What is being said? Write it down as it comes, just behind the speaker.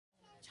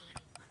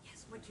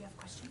do you have a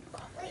question?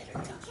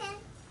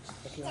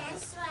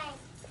 That's right.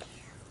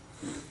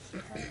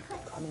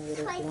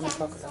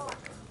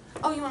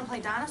 Oh, you want to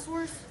play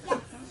dinosaurs? Yes.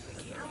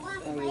 I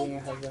want to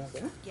play.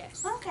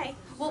 Yes. Okay.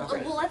 Well,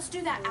 let's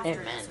do that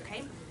after this,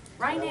 okay?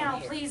 Right now,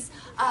 please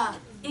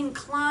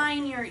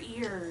incline your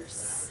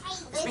ears.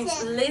 Which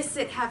means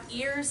listen, have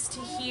ears to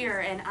hear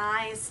and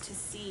eyes to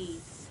see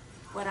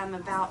what I'm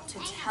about to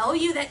tell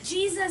you that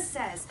Jesus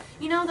says.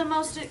 You know, the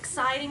most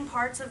exciting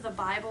parts of the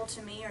Bible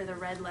to me are the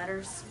red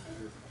letters,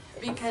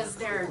 because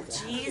they're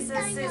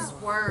Jesus's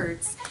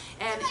words.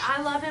 And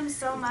I love him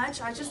so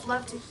much, I just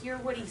love to hear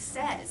what he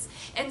says.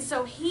 And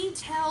so he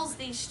tells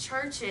these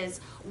churches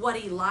what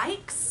he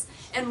likes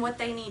and what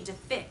they need to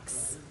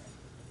fix.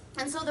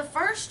 And so the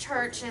first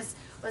church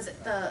was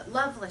it the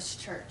Loveless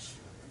Church,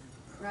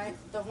 right?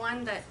 The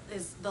one that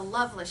is the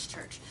Loveless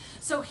Church.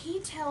 So he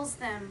tells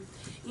them,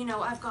 you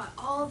know, I've got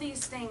all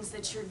these things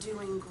that you're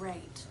doing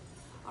great.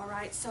 All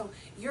right, so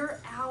you're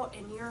out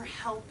and you're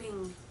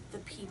helping the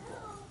people.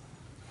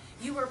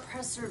 You are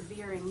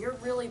persevering. You're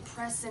really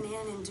pressing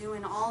in and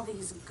doing all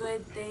these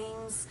good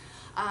things.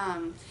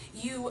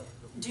 You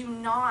do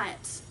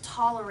not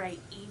tolerate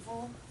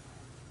evil.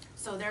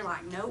 So they're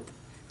like, nope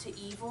to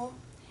evil.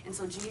 And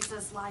so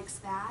Jesus likes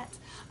that.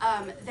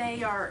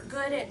 They are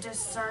good at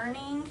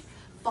discerning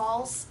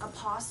false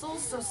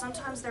apostles. So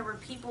sometimes there were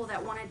people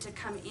that wanted to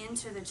come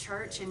into the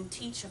church and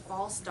teach a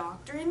false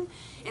doctrine.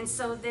 And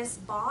so this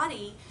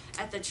body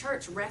at the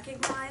church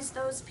recognized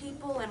those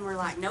people and were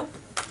like, nope,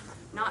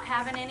 not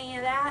having any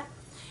of that.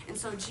 And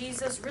so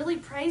Jesus really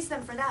praised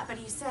them for that. But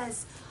he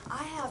says,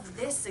 I have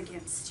this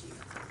against you.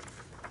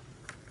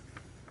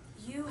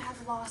 You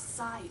have lost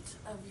sight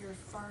of your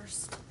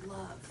first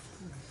love.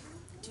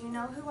 Do you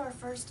know who our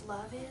first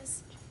love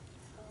is?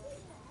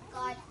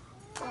 God.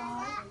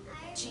 God,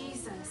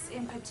 Jesus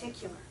in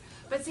particular.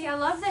 But see, I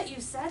love that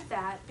you said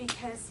that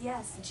because,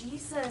 yes,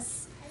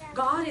 Jesus,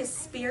 God is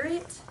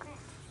spirit,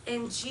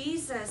 and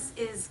Jesus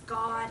is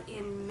God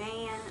in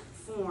man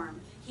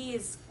form. He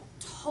is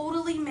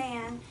totally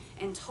man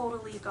and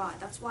totally God.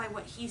 That's why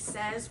what he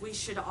says, we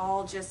should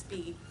all just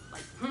be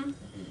like,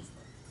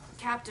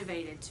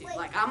 captivated to.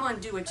 Like, I'm going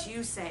to do what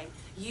you say.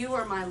 You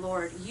are my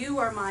Lord. You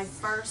are my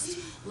first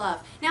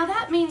love. Now,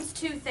 that means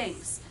two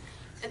things.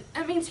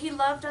 That means he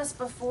loved us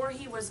before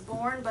he was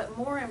born, but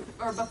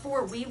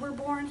before we were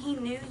born, he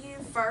knew you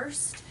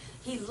first.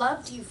 He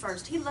loved you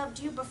first. He loved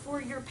you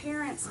before your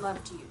parents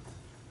loved you.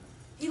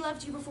 He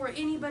loved you before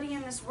anybody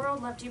in this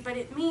world loved you, but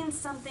it means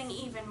something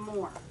even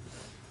more.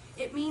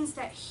 It means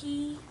that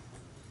he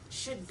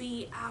should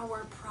be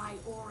our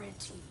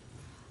priority,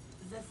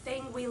 the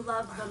thing we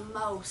love the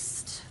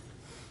most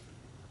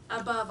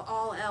above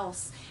all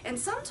else. And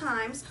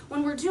sometimes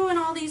when we're doing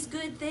all these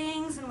good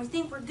things and we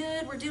think we're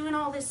good, we're doing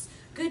all this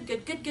good,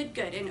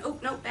 and oh,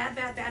 no, bad,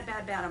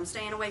 I'm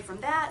staying away from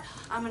that.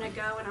 I'm going to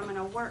go and I'm going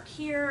to work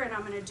here and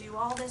I'm going to do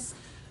all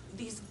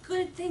these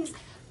good things.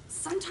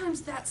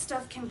 Sometimes that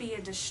stuff can be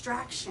a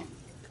distraction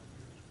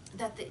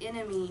that the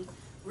enemy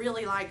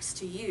really likes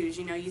to use.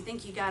 You know, you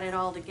think you got it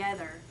all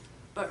together,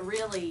 but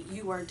really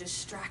you are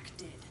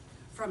distracted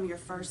from your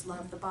first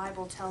love. The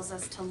Bible tells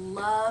us to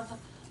love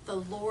the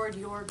Lord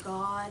your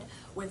God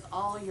with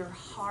all your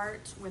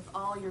heart, with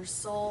all your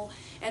soul,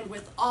 and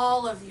with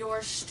all of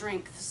your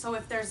strength. So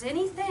if there's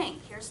anything,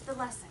 here's the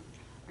lesson.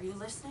 Are you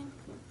listening?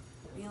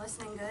 Are you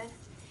listening good?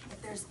 If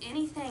there's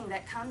anything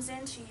that comes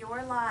into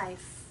your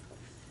life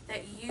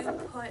that you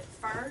put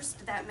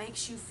first that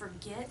makes you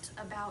forget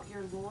about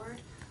your Lord,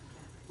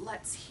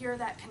 let's hear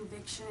that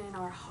conviction in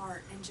our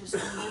heart and just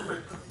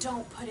remember,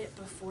 don't put it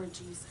before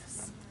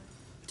Jesus.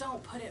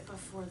 Don't put it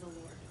before the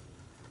Lord.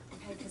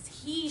 Okay, because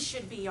he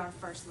should be our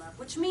first love,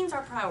 which means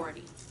our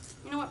priority.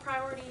 You know what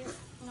priority is?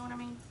 You know what I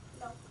mean?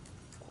 No.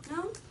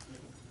 No?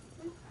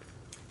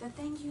 The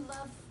thing you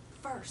love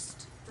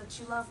first, that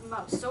you love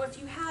most. So if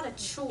you had a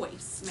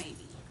choice,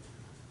 maybe,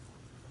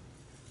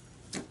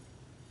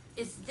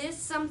 is this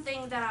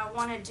something that I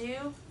want to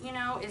do? You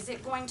know, is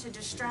it going to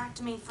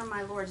distract me from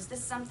my Lord? Is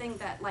this something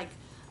that, like,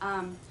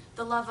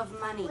 the love of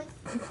money,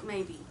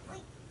 maybe?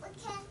 What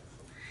can?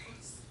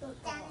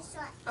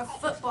 Dinosaur. A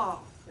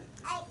football.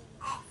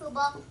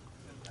 Football.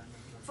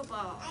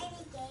 Football.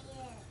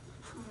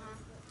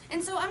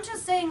 And so I'm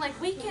just saying, like,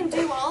 we can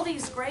do all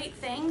these great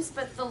things,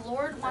 but the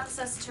Lord wants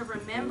us to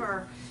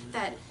remember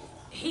that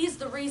he's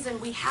the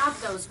reason we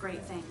have those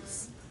great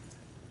things.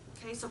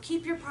 Okay, so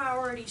keep your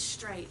priorities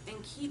straight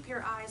and keep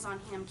your eyes on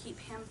him. Keep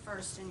him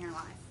first in your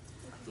life.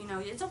 You know,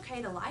 it's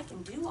okay to like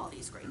and do all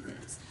these great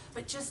things,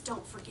 but just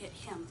don't forget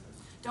him.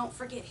 Don't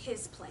forget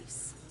his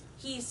place.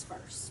 He's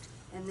first,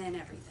 and then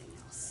everything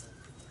else.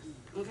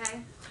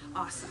 Okay?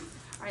 Awesome.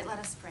 All right, let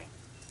us pray.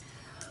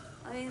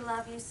 We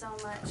love you so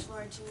much,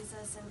 Lord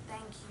Jesus, and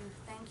thank you.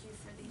 Thank you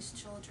for these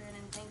children,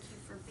 and thank you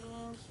for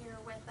being here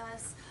with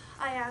us.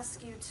 I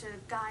ask you to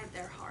guide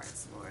their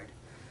hearts, Lord,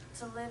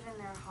 to live in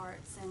their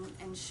hearts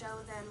and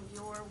show them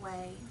your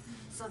way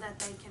so that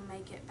they can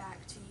make it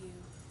back to you,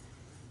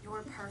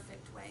 your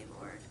perfect way,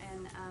 Lord.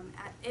 And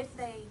if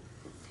they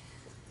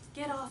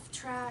get off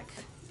track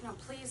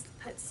please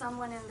put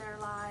someone in their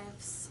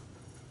lives,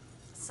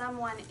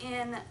 someone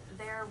in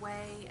their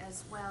way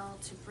as well,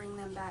 to bring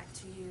them back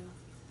to you.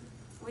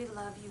 We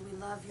love you. We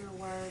love your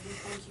word. We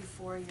thank you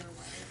for your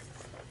word.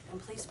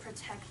 And please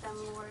protect them,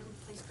 Lord.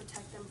 Please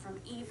protect them from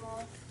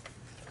evil.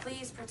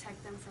 Please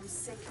protect them from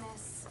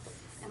sickness.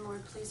 And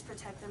Lord, please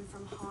protect them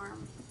from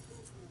harm.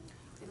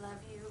 We love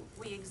you.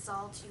 We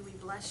exalt you. We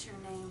bless your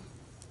name.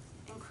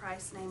 In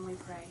Christ's name we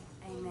pray.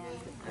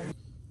 Amen.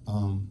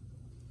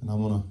 And I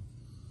want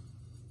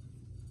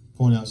to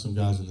point out some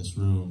guys in this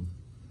room.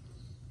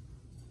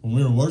 When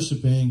we were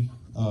worshiping,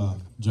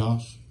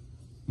 Josh,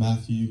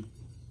 Matthew,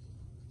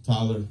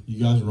 Tyler,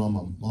 you guys were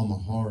on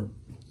my heart.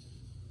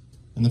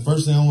 And the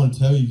first thing I want to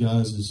tell you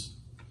guys is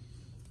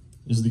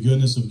the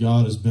goodness of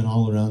God has been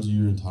all around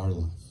you your entire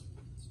life.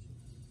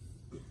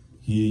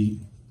 He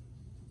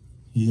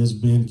has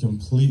been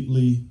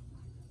completely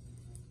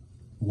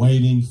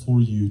waiting for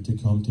you to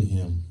come to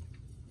him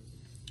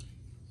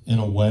in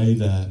a way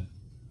that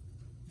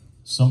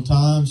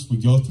sometimes we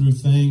go through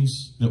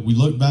things that we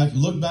look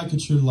back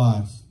at your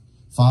life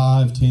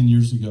 5, 10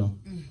 years ago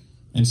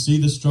and see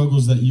the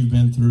struggles that you've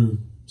been through.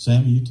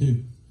 Sammy, you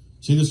too.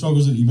 See the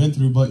struggles that you've been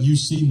through, but you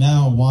see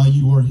now why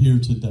you are here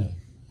today.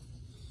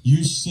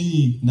 You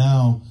see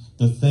now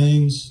the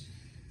things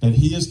that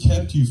he has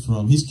kept you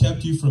from. He's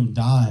kept you from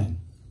dying.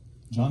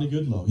 Johnny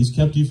Goodlow, he's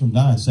kept you from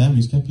dying. Sam,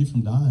 he's kept you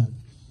from dying.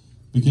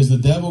 Because the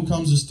devil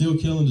comes to steal,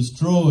 kill, and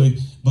destroy,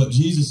 but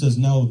Jesus says,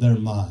 no, they're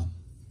mine.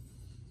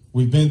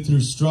 We've been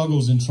through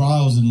struggles and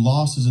trials and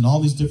losses and all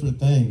these different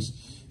things,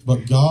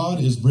 but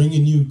God is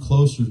bringing you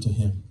closer to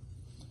him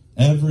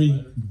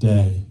every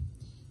day.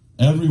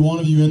 Every one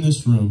of you in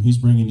this room, he's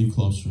bringing you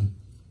closer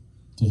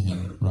to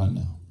him right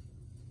now.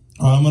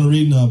 All right, I'm going to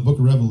read in the book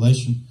of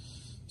Revelation,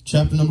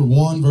 chapter number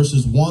 1,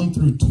 verses 1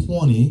 through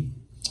 20.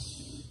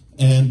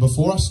 And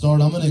before I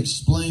start, I'm going to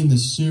explain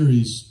this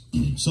series.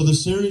 So the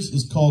series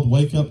is called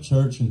Wake Up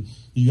Church. And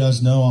you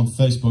guys know on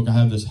Facebook, I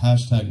have this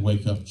hashtag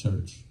Wake Up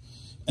Church.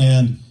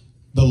 And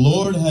the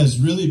Lord has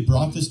really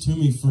brought this to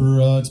me for,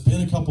 it's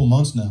been a couple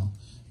months now.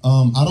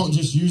 I don't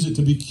just use it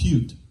to be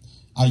cute.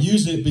 I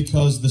use it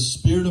because the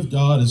Spirit of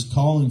God is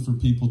calling for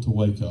people to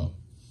wake up.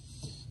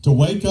 To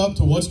wake up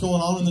to what's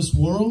going on in this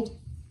world,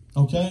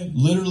 okay?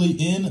 Literally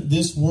in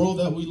this world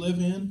that we live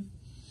in.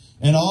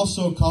 And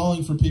also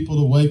calling for people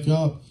to wake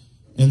up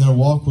in their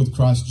walk with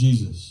Christ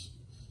Jesus.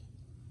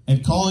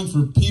 And calling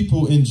for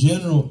people in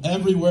general,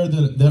 everywhere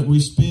that we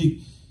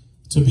speak,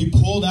 to be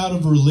pulled out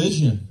of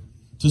religion.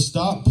 To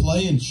stop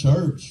playing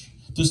church.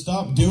 To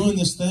stop doing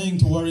this thing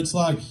to where it's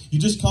like you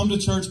just come to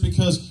church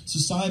because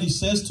society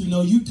says to.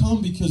 No, you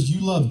come because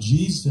you love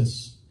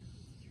Jesus.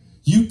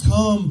 You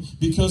come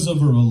because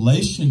of a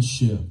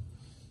relationship.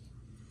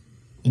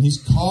 And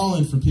he's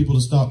calling for people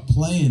to stop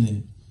playing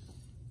it.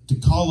 To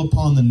call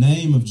upon the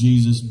name of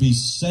Jesus. Be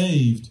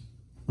saved.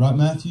 Right,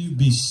 Matthew?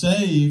 Be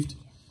saved.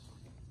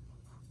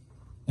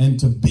 And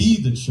to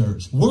be the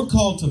church. We're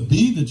called to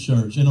be the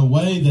church in a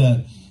way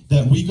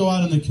that we go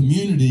out in the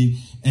community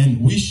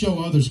and we show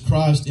others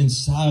Christ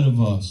inside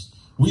of us.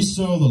 We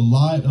show the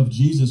light of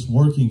Jesus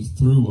working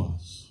through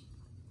us.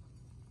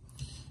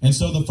 And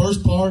so the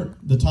first part,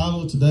 the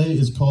title of today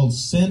is called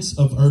Sense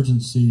of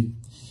Urgency.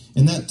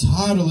 And that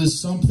title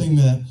is something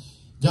that,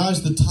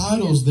 guys, the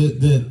titles that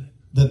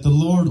the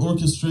Lord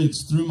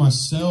orchestrates through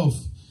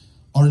myself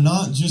are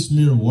not just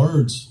mere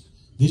words.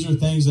 These are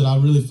things that I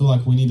really feel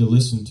like we need to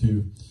listen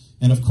to.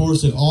 And of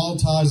course, it all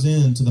ties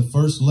into the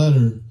first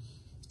letter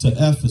to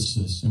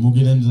Ephesus. And we'll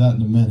get into that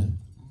in a minute.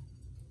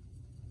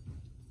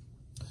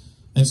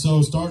 And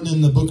so starting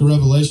in the book of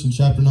Revelation,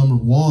 chapter number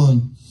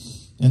 1,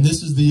 and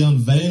this is the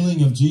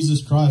unveiling of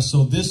Jesus Christ.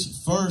 So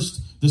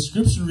the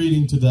scripture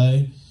reading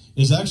today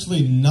is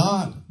actually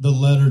not the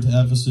letter to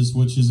Ephesus,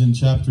 which is in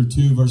chapter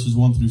 2, verses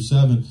 1 through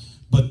 7.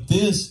 But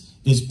this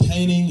is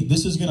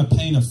going to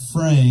paint a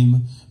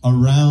frame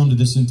around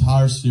this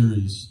entire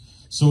series.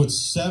 So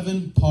it's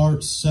 7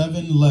 parts,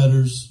 7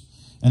 letters.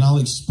 And I'll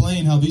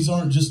explain how these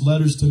aren't just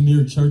letters to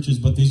mere churches,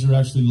 but these are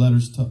actually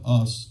letters to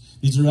us.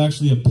 These are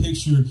actually a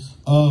picture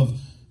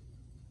of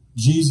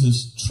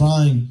Jesus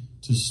trying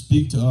to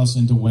speak to us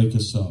and to wake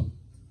us up.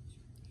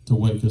 To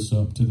wake us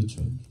up to the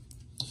church.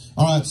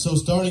 All right, so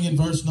starting in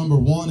verse number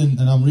 1,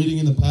 and I'm reading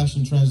in the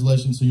Passion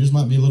Translation, so yours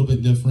might be a little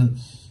bit different.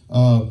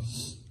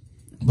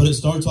 But it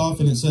starts off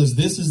and it says,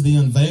 "This is the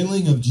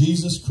unveiling of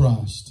Jesus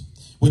Christ,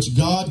 which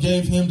God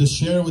gave him to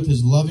share with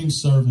his loving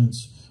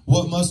servants.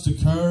 What must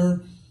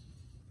occur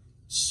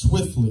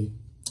swiftly.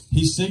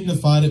 He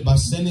signified it by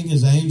sending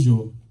his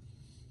angel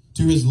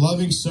to his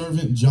loving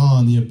servant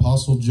John, the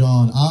Apostle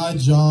John. I,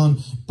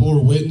 John,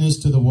 bore witness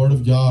to the word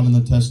of God and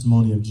the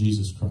testimony of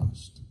Jesus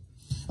Christ.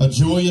 A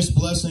joyous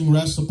blessing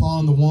rests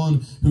upon the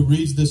one who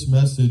reads this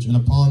message and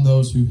upon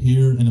those who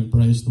hear and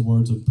embrace the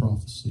words of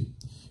prophecy.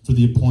 For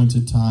the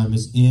appointed time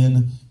is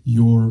in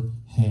your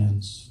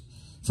hands.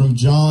 From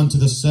John to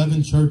the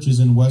 7 churches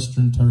in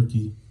Western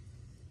Turkey.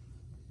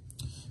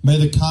 May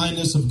the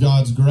kindness of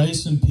God's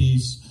grace and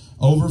peace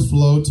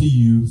overflow to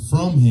you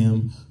from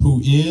him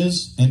who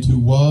is and who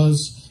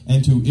was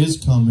and who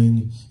is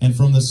coming, and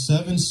from the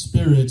 7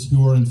 spirits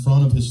who are in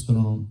front of his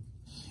throne,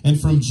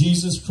 and from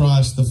Jesus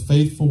Christ, the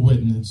faithful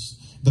witness,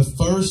 the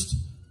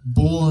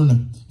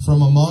firstborn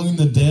from among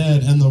the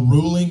dead, and the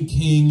ruling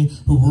king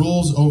who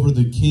rules over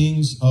the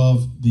kings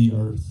of the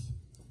earth.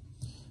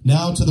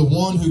 Now to the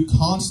one who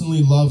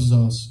constantly loves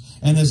us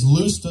and has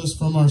loosed us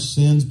from our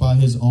sins by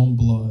his own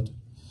blood,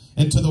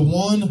 and to the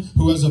one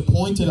who has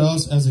appointed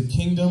us as a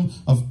kingdom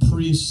of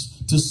priests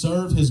to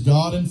serve his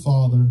God and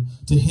Father,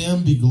 to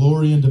him be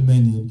glory and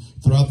dominion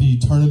throughout the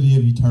eternity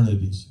of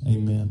eternities.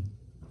 Amen.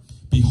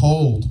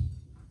 Behold,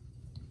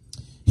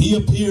 he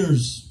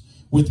appears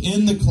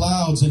within the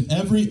clouds, and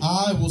every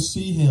eye will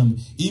see him,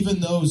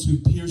 even those who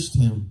pierced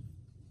him.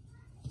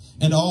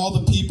 And all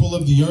the people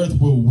of the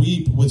earth will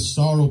weep with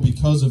sorrow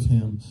because of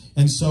him.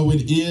 And so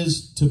it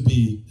is to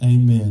be.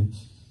 Amen.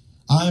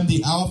 I am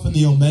the Alpha and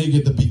the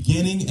Omega, the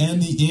beginning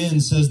and the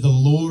end, says the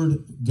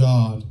Lord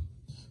God,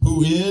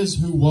 who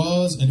is, who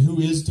was, and who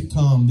is to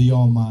come, the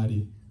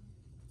Almighty.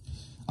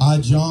 I,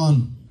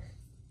 John,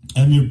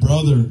 am your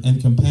brother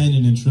and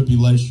companion in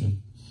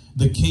tribulation,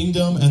 the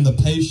kingdom and the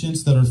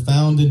patience that are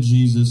found in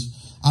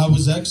Jesus. I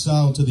was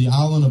exiled to the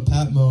island of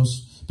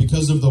Patmos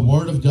because of the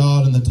word of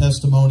God and the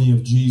testimony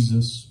of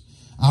Jesus.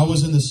 I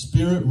was in the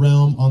spirit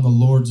realm on the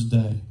Lord's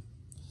day.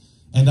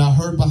 And I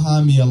heard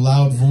behind me a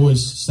loud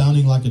voice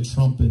sounding like a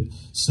trumpet,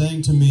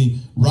 saying to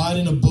me, write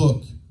in a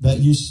book that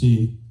you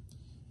see,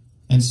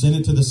 and send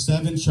it to the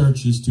 7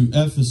 churches, to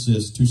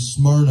Ephesus, to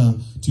Smyrna,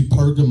 to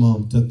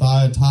Pergamum, to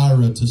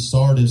Thyatira, to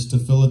Sardis, to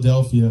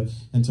Philadelphia,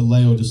 and to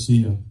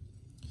Laodicea.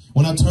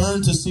 When I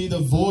turned to see the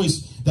voice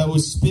that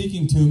was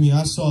speaking to me,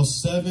 I saw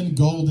 7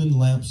 golden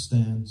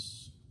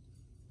lampstands.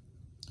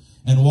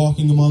 And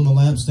walking among the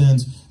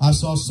lampstands, I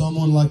saw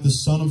someone like the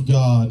Son of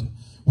God,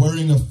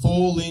 wearing a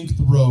full-length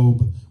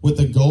robe with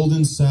a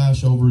golden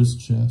sash over his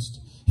chest.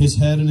 His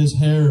head and his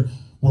hair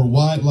were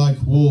white like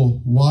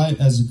wool, white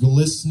as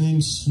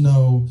glistening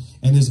snow,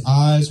 and his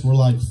eyes were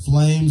like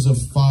flames of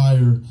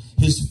fire.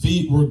 His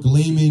feet were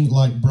gleaming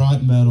like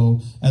bright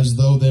metal, as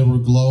though they were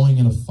glowing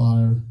in a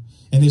fire.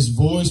 And his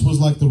voice was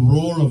like the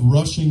roar of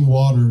rushing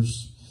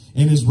waters.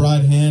 In his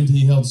right hand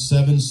he held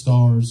 7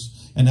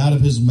 stars, and out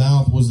of his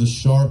mouth was the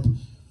sharp,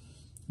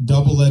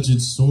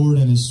 double-edged sword,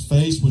 and his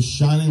face was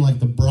shining like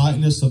the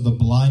brightness of the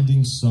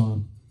blinding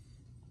sun.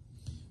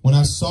 When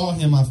I saw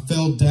him, I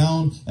fell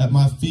down at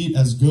my feet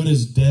as good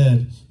as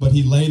dead, but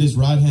he laid his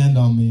right hand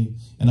on me,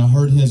 and I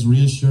heard his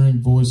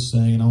reassuring voice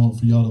saying, and I want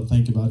for y'all to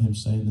think about him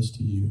saying this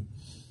to you,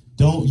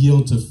 don't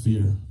yield to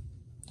fear.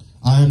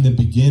 I am the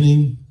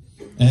beginning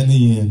and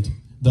the end,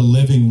 the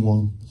living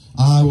one.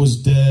 I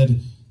was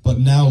dead, but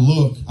now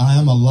look, I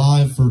am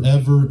alive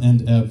forever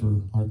and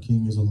ever. Our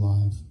King is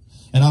alive.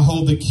 And I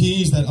hold the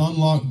keys that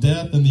unlock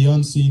death and the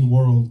unseen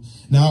world.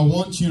 Now I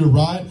want you to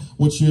write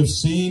what you have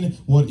seen,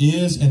 what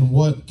is, and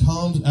what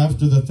comes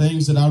after the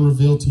things that I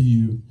reveal to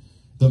you.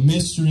 The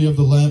mystery of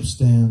the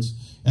lampstands,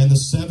 and the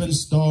 7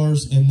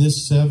 stars in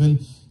this 7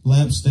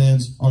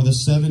 lampstands are the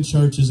 7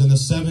 churches, and the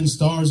 7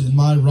 stars in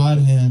my right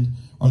hand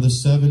are the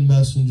 7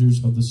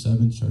 messengers of the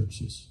 7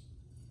 churches.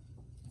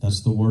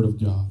 That's the word of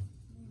God.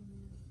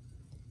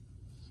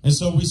 And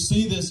so we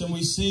see this, and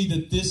we see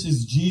that this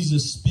is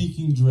Jesus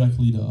speaking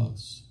directly to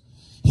us.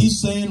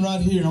 He's saying right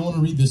here, I want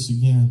to read this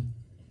again.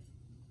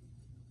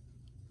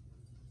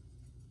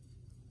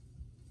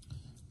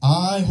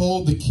 I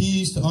hold the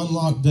keys to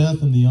unlock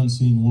death and the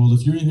unseen world.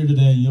 If you're in here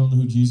today and you don't know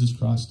who Jesus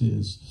Christ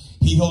is,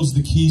 he holds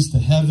the keys to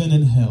heaven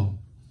and hell.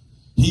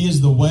 He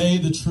is the way,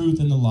 the truth,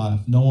 and the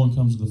life. No one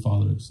comes to the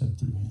Father except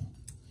through him.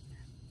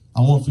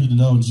 I want for you to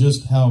know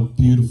just how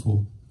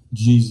beautiful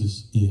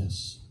Jesus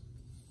is.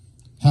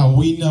 How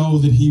we know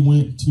that he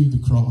went to the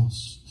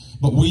cross.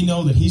 But we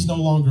know that he's no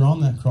longer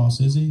on that cross,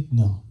 is he?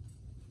 No.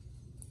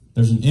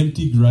 There's an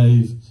empty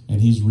grave,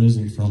 and he's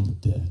risen from the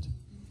dead.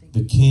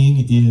 The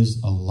King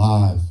is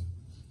alive.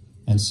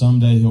 And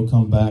someday he'll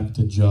come back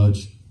to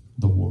judge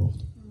the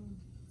world.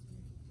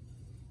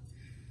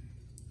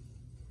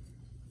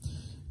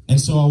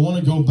 And so I want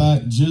to go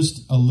back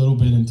just a little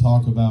bit and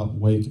talk about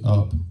Wake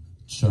Up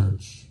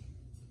Church.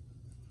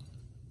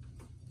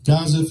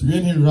 Guys, if you're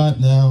in here right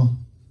now,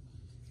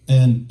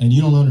 and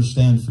you don't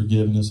understand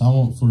forgiveness, I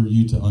want for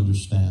you to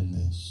understand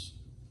this.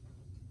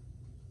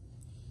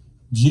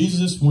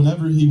 Jesus,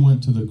 whenever he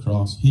went to the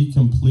cross, he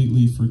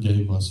completely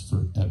forgave us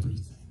for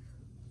everything.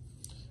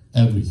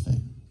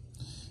 Everything.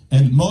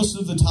 And most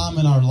of the time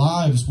in our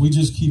lives, we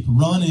just keep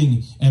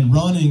running and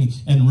running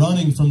and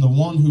running from the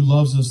one who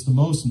loves us the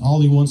most. And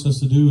all he wants us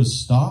to do is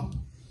stop,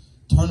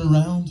 turn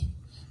around,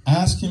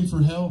 ask him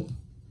for help,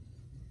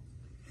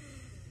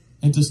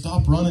 and to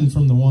stop running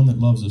from the one that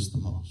loves us the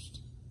most.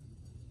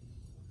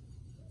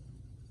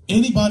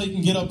 Anybody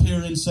can get up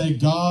here and say,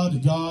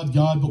 God, God,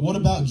 God, but what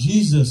about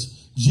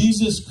Jesus?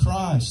 Jesus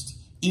Christ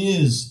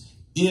is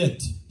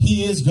it.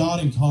 He is God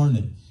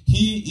incarnate.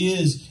 He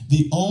is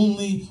the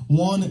only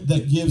one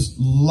that gives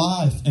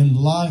life and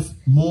life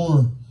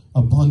more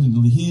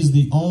abundantly. He is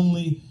the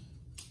only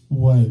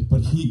way,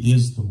 but he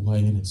is the way,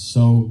 and it's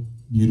so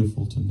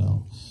beautiful to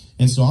know.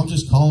 And so I'm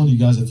just calling you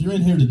guys, if you're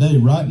in here today,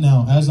 right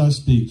now, as I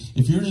speak,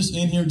 if you're just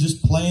in here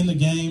just playing the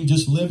game,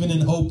 just living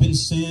in open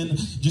sin,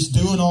 just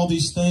doing all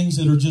these things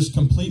that are just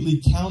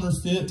completely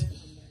counterfeit,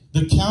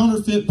 the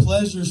counterfeit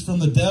pleasures from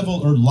the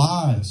devil are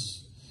lies.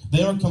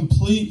 They are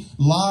complete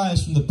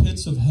lies from the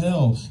pits of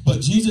hell.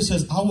 But Jesus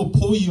says, I will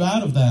pull you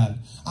out of that.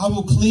 I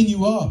will clean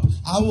you up.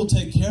 I will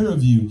take care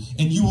of you.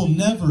 And you will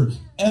never,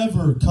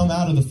 ever come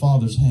out of the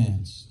Father's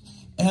hands.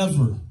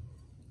 Ever.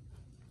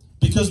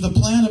 Because the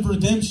plan of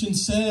redemption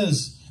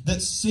says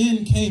that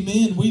sin came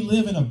in. We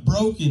live in a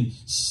broken,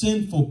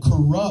 sinful,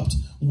 corrupt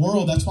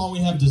world. That's why we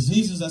have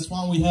diseases. That's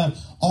why we have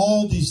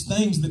all these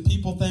things that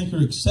people think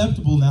are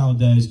acceptable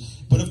nowadays.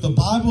 But if the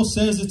Bible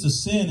says it's a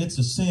sin, it's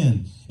a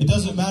sin. It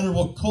doesn't matter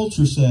what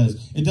culture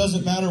says. It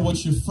doesn't matter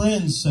what your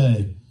friends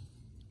say.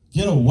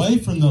 Get away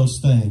from those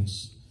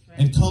things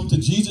and come to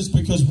Jesus,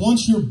 because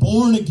once you're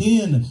born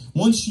again,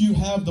 once you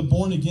have the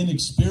born again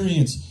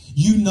experience,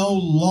 you no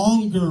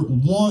longer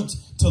want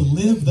to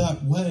live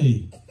that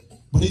way.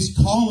 But he's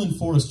calling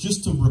for us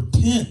just to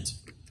repent.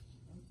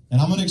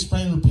 And I'm going to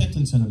explain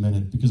repentance in a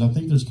minute, because I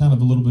think there's kind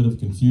of a little bit of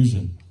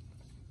confusion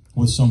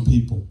with some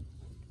people.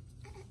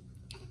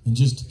 And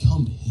just to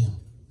come to him.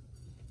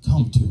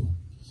 Come to him.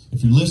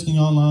 If you're listening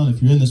online,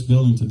 if you're in this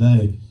building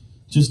today,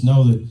 just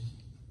know that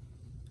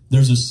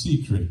there's a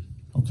secret,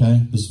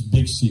 okay? This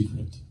big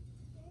secret.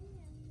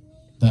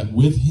 That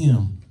with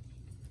him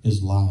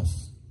is life.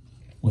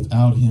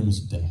 Without him is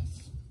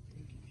death.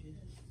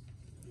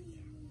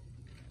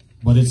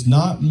 But it's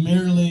not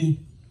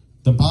merely,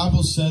 the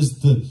Bible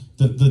says the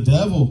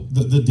devil,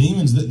 the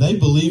demons, that they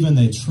believe and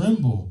they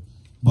tremble.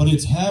 But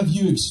it's, have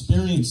you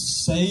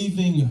experienced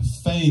saving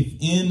faith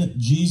in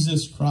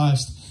Jesus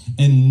Christ,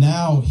 and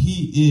now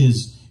he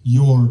is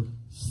your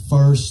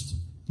first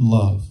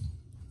love.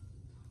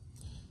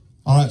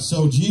 All right,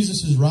 so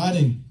Jesus is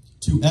writing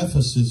to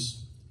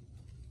Ephesus,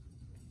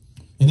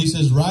 and he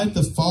says, write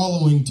the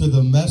following to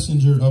the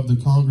messenger of the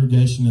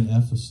congregation in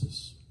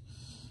Ephesus.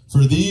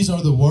 For these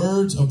are the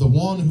words of the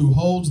one who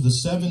holds the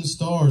 7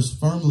 stars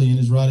firmly in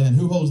his right hand.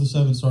 Who holds the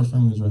 7 stars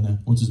firmly in his right hand?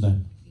 What's his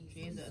name?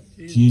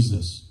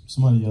 Jesus.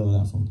 Somebody yell it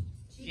out for me.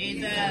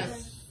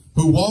 Jesus.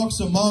 Who walks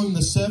among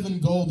the 7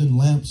 golden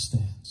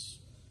lampstands.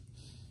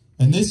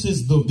 And these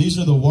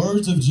are the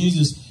words of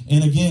Jesus.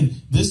 And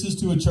again, this is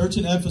to a church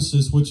in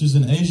Ephesus, which is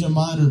in Asia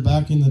Minor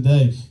back in the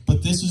day.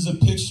 But this is a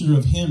picture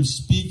of him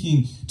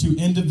speaking to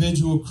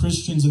individual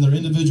Christians in their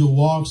individual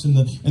walks in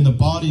the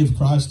body of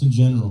Christ in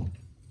general.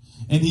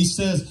 And he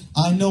says,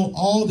 I know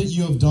all that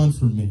you have done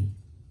for me.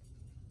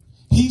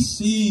 He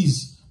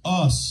sees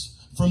us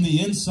from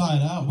the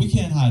inside out. We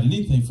can't hide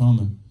anything from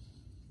him.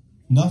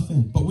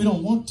 Nothing. But we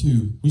don't want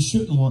to. We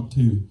shouldn't want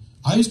to.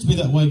 I used to be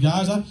that way,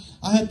 guys.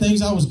 I had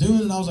things I was doing,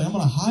 and I was like, I'm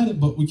going to hide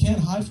it, but we can't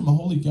hide from a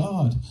holy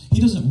God.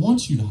 He doesn't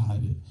want you to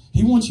hide it.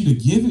 He wants you to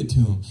give it to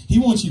him. He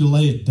wants you to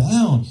lay it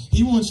down.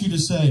 He wants you to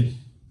say,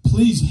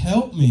 please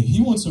help me. He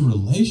wants a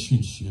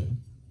relationship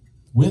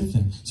with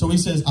him. So he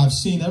says, I've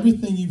seen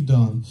everything you've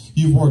done.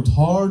 You've worked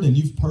hard and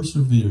you've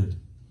persevered.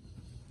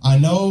 I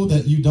know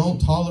that you don't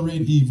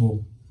tolerate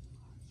evil.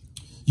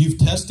 You've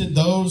tested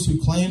those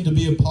who claim to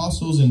be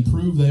apostles and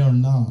prove they are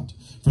not,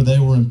 for they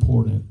were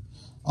important.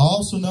 I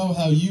also know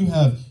how you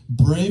have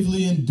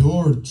bravely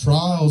endured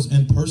trials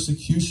and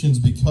persecutions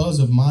because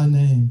of my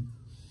name.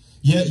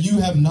 Yet you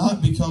have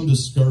not become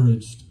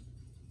discouraged.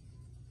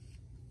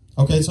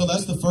 Okay, so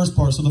that's the first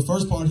part. So the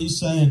first part, he's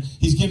saying,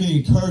 he's giving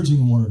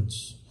encouraging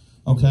words.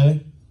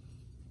 Okay?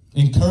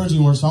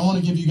 Encouraging words. So I want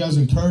to give you guys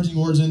encouraging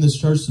words in this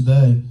church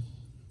today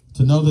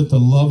to know that the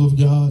love of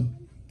God,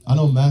 I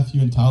know Matthew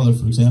and Tyler,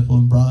 for example,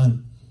 and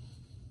Brian,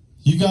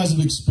 you guys have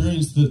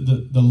experienced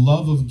the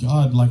love of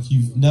God like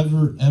you've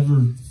never,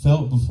 ever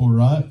felt before,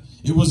 right?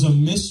 It was a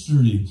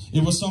mystery.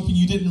 It was something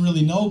you didn't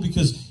really know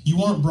because you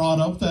weren't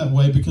brought up that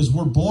way, because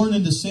we're born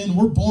into sin.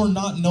 We're born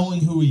not knowing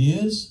who he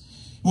is.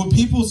 When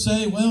people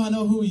say, well, I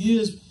know who he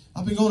is,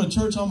 I've been going to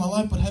church all my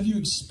life, but have you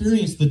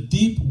experienced the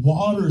deep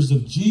waters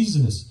of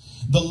Jesus,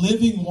 the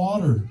living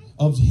water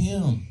of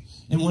him?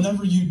 And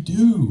whenever you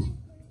do,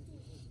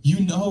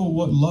 you know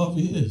what love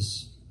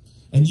is.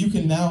 And you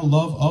can now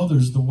love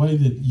others the way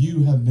that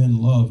you have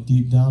been loved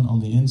deep down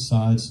on the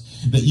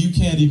insides that you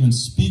can't even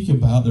speak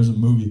about. There's a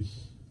movie.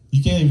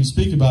 You can't even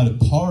speak about at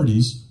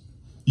parties.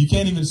 You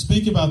can't even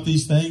speak about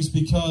these things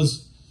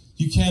because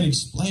you can't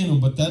explain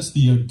them, but that's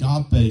the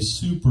agape,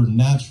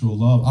 supernatural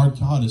love. Our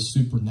God is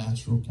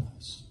supernatural,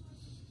 guys.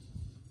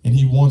 And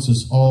he wants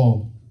us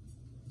all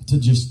to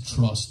just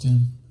trust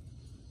him.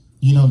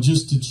 You know,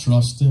 just to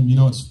trust him. You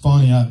know, it's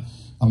funny. I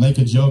make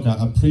a joke.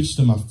 I preach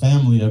to my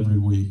family every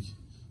week,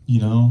 you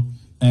know,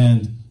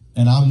 and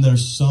I'm their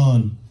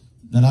son,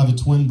 and I have a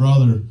twin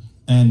brother,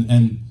 and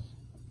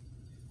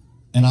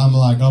I'm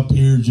like up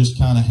here just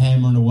kind of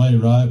hammering away,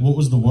 right? What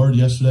was the word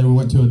yesterday? We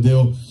went to a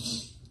deal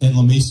in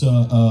La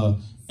Mesa,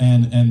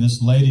 and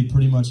this lady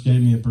pretty much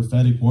gave me a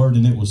prophetic word,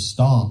 and it was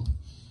stomp.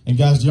 And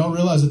guys, do y'all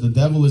realize that the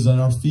devil is at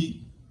our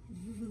feet?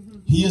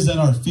 He is at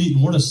our feet,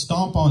 and we're to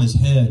stomp on his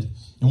head.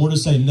 And we're to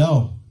say,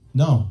 no,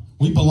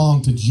 we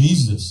belong to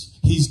Jesus.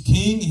 He's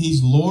King,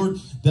 He's Lord.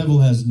 Devil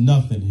has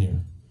nothing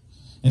here.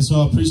 And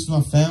so I preached to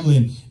my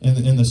family,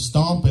 and the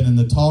stomping and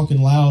the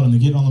talking loud and the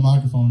getting on the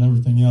microphone and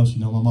everything else. You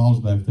know, my mom's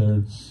back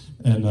there,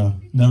 and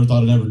never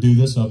thought I'd ever do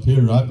this up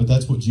here, right? But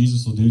that's what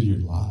Jesus will do to your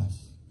life.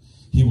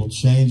 He will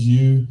change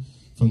you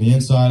from the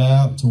inside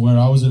out, to where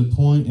I was at a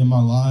point in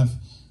my life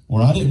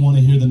where I didn't want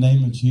to hear the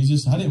name of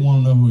Jesus. I didn't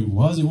want to know who He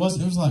was. It was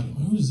like,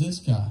 who is this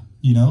guy?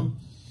 You know?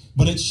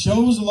 But it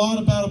shows a lot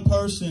about a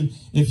person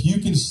if you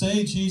can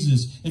say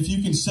Jesus, if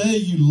you can say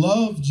you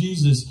love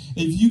Jesus,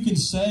 if you can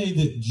say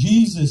that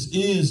Jesus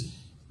is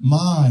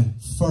my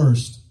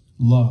first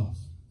love.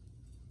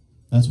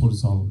 That's what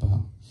it's all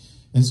about.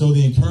 And so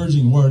the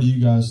encouraging word to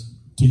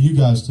you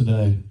guys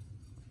today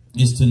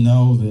is to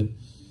know that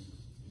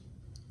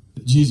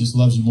Jesus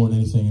loves you more than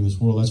anything in this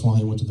world. That's why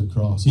He went to the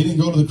cross. He didn't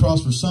go to the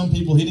cross for some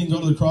people. He didn't go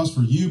to the cross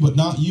for you, but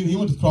not you. He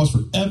went to the cross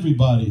for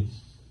everybody.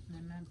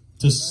 Amen.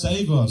 To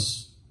save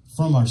us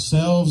from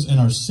ourselves and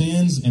our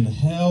sins and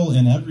hell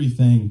and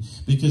everything.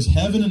 Because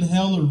heaven and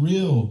hell are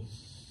real.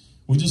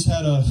 We just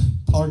had a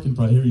park and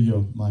pray. Here you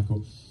go,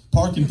 Michael.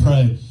 Park and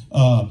pray.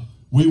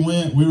 We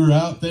were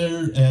out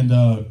there, and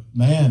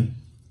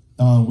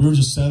we were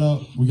just set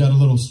up. We got a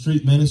little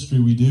street ministry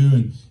we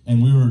do,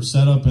 and we were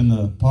set up in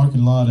the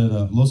parking lot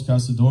at Los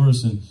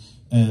Casadores,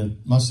 and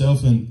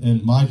myself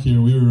and Mike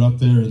here, we were up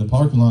there in the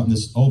parking lot, and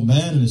this old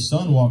man and his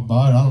son walked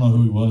by. I don't know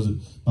who he was. It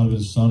might have been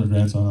his son or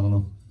grandson. I don't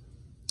know.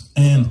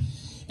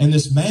 And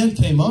this man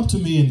came up to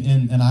me,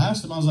 and I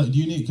asked him, I was like, do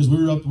you need, because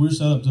we were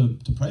set up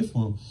to pray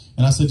for him.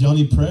 And I said, y'all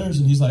need prayers?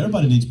 And he's like,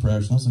 everybody needs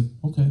prayers. And I was like,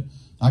 okay.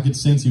 I could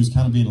sense he was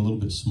kind of being a little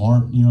bit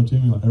smart, to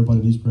me, like,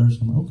 everybody needs prayers.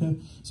 I'm like, okay.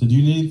 I said, do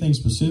you need anything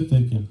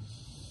specific? And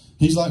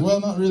he's like, well,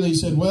 not really. He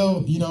said,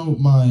 well,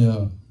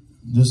 my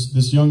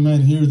this young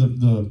man here,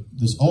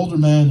 this older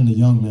man and a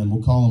young man,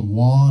 we'll call them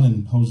Juan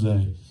and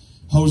Jose.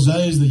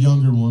 Jose is the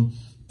younger one,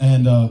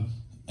 and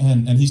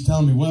he's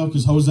telling me, well,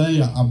 because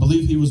Jose, I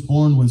believe he was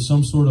born with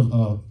some sort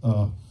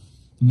of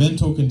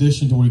mental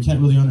condition to where he can't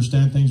really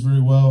understand things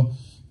very well,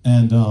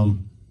 and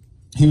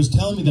he was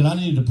telling me that I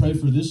needed to pray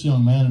for this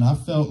young man, and I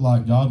felt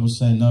like God was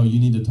saying, no, you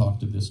need to talk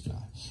to this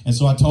guy. And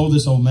so I told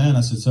this old man,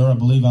 I said, sir, I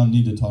believe I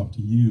need to talk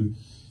to you,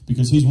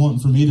 because he's wanting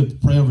for me to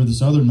pray over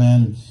this other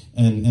man.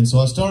 And so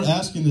I started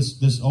asking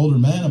this older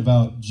man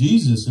about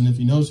Jesus and if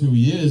he knows who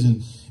He is.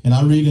 And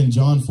I read in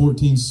John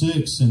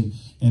 14:6,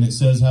 and it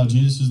says how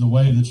Jesus is the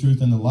way, the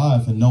truth, and the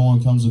life, and no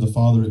one comes to the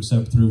Father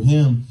except through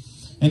Him.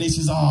 And he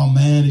says, oh,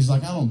 man, he's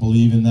like, I don't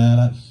believe in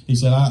that. He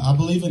said, I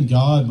believe in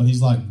God, but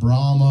He's like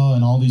Brahma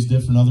and all these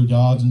different other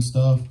gods and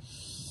stuff.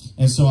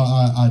 And so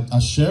I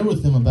share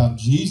with him about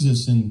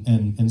Jesus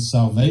and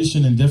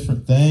salvation and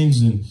different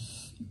things, and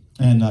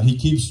he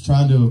keeps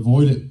trying to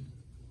avoid it.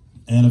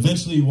 And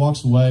eventually he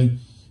walks away.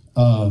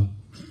 But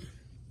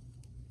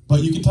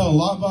you can tell a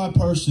lot by a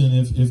person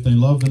if they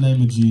love the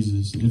name of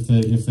Jesus,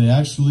 if they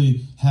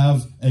actually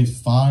have a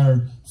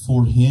fire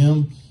for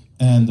Him,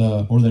 and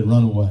or they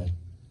run away.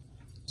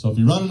 So if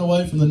you're running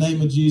away from the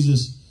name of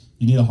Jesus,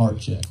 you need a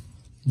heart check.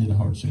 You need a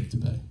heart check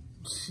today.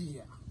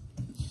 Yeah.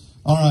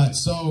 All right,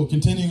 so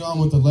continuing on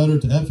with the letter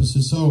to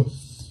Ephesus. So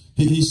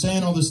he's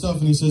saying all this stuff,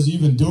 and he says,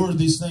 you've endured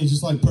these things,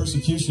 just like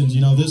persecutions.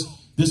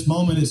 This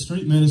moment at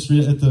street ministry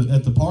at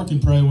the park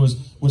and pray was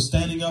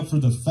standing up for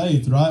the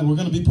faith, right? We're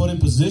going to be put in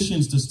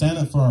positions to stand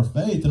up for our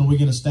faith, and are we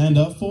going to stand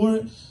up for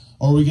it,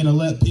 or are we going to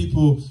let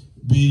people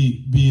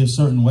be a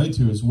certain way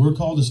to us? We're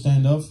called to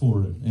stand up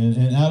for it,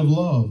 and out of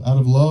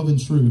love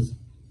and truth.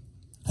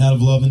 Out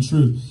of love and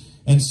truth.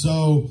 And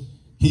so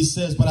he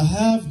says, but I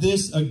have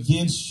this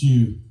against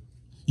you.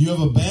 You have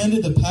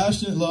abandoned the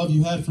passionate love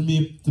you had for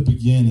me at the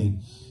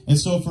beginning. And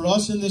so for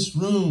us in this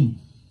room,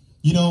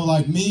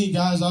 like me,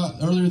 guys,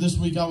 earlier this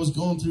week I was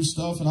going through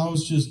stuff, and I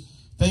was just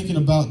thinking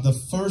about the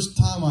first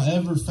time I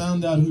ever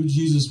found out who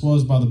Jesus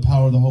was by the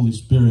power of the Holy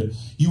Spirit.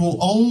 You will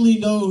only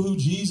know who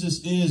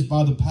Jesus is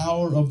by the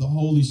power of the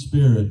Holy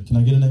Spirit. Can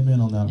I get an amen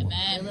on that one?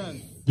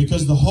 Amen.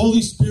 Because the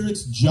Holy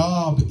Spirit's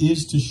job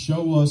is to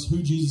show us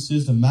who Jesus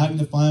is, to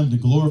magnify Him, to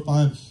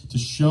glorify Him, to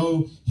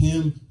show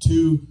Him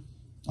to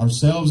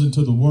ourselves and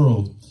to the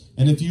world.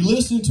 And if you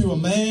listen to a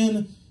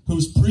man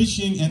who's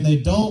preaching and they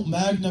don't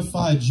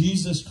magnify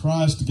Jesus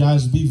Christ,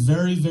 guys, be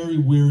very, very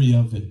weary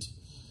of it.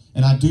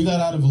 And I do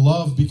that out of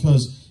love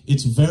because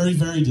it's very,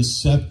 very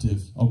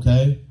deceptive,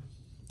 okay?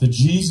 The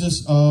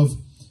Jesus of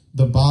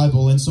the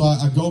Bible. And so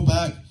I go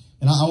back,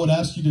 and I would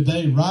ask you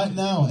today, right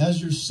now,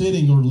 as you're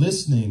sitting or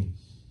listening,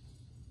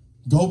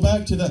 go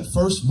back to that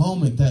first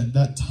moment,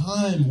 that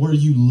time where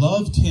you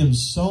loved Him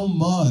so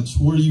much,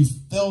 where you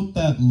felt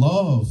that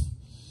love.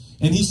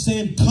 And He's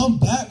saying, come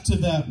back to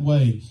that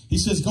way. He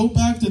says, go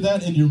back to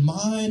that in your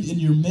mind, in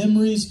your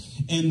memories,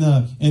 in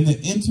the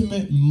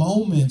intimate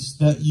moments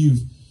that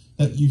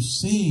you've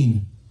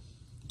seen,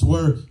 to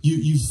where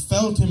you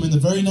felt Him, and the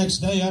very next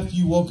day after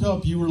you woke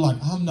up, you were like,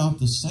 I'm not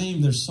the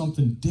same. There's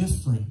something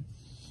different.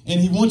 And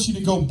He wants you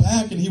to go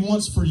back, and He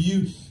wants for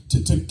you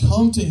to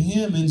come to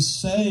Him and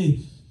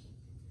say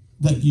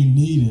that you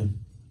need Him,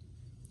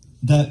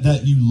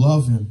 that you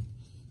love Him.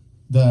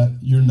 that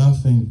you're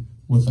nothing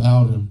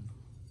without him.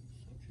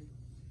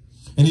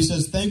 And he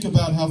says, think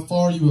about how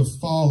far you have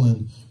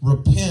fallen.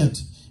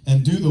 Repent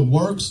and do the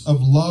works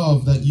of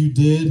love that you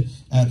did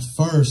at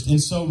first. And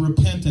so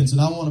repentance,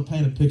 and I want to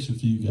paint a picture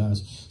for you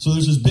guys. So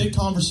there's this big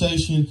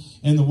conversation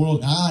in the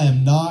world. I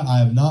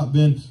have not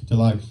been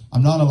to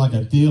I'm not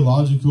a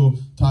theological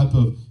type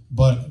of,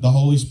 but the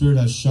Holy Spirit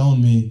has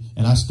shown me,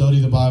 and I study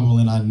the Bible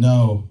and I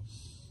know.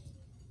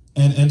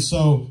 And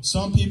so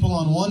some people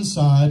on one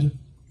side,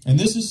 and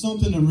this is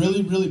something to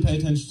really, really pay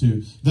attention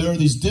to. There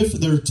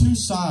are two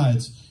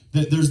sides.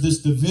 That there's this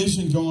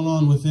division going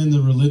on within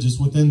the religious,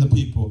 within the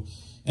people.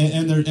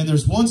 And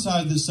there's one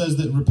side that says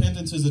that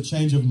repentance is a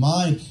change of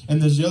mind,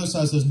 and there's the other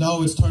side that says,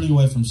 no, it's turning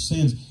away from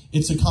sins.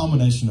 It's a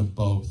combination of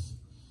both.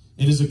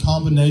 It is a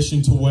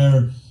combination to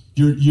where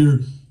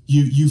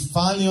you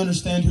finally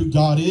understand who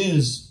God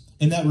is,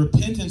 and that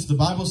repentance, the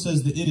Bible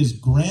says that it is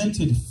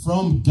granted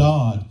from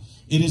God.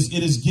 It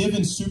is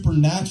given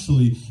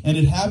supernaturally, and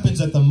it happens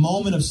at the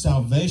moment of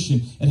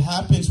salvation. It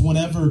happens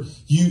whenever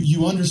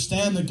you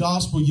understand the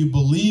gospel, you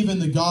believe in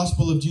the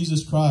gospel of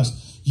Jesus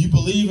Christ. You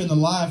believe in the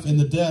life and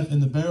the death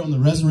and the burial and the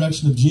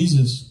resurrection of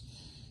Jesus.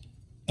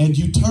 And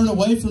you turn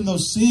away from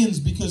those sins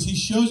because he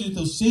shows you that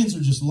those sins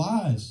are just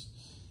lies.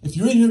 If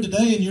you're in here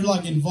today and you're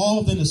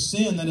involved in a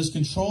sin that is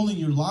controlling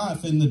your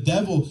life and the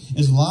devil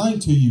is lying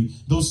to you,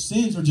 those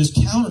sins are just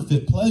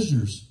counterfeit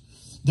pleasures.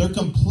 They're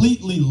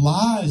completely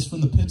lies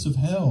from the pits of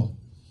hell.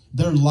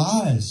 They're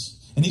lies.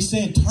 And he's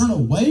saying, turn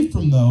away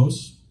from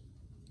those,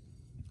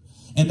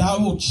 and I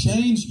will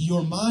change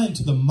your mind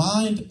to the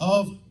mind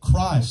of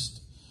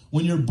Christ.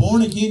 When you're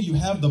born again, you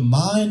have the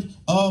mind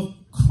of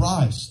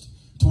Christ.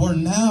 To where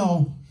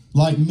now,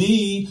 like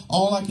me,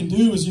 all I can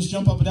do is just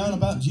jump up and down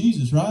about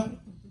Jesus, right?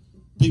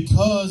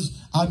 Because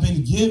I've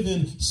been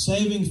given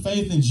saving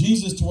faith in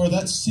Jesus, to where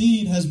that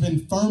seed has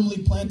been firmly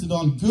planted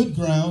on good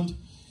ground.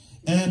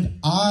 And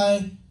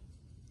I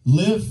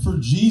live for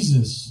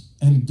Jesus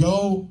and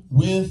go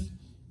with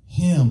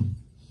him.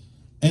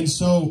 And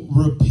so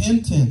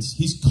repentance,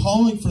 he's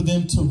calling for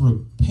them to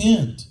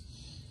repent.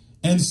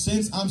 And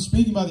since I'm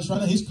speaking about this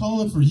right now, he's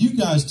calling for you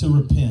guys to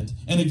repent.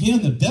 And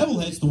again, the devil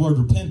hates the word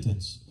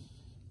repentance,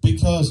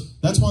 because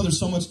that's why there's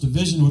so much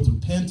division with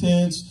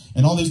repentance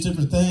and all these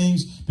different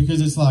things, because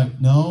it's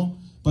no.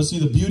 But see,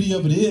 the beauty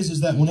of it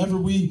is that whenever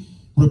we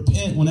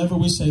repent, whenever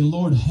we say,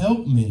 Lord,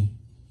 help me.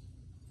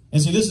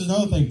 And see, this is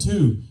another thing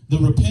too. The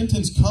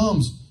repentance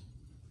comes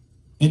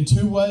in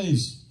two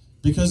ways.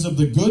 Because of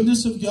the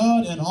goodness of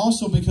God, and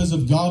also because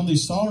of godly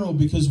sorrow,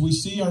 because we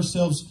see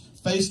ourselves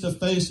face to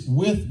face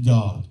with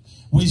God.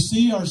 We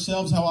see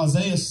ourselves, how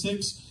Isaiah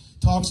 6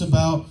 talks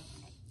about,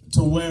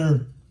 to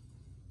where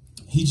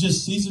he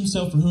just sees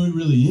himself for who he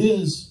really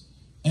is.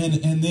 And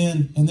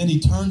then he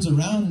turns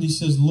around and he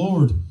says,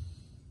 Lord,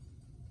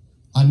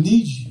 I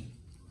need you.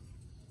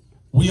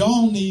 We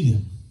all need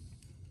him.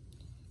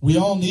 We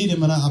all need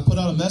him. And I put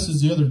out a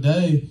message the other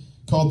day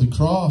called The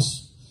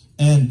Cross.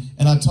 And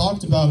I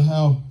talked about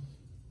how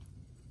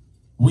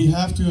we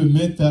have to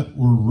admit that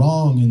we're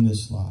wrong in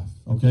this life.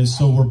 Okay,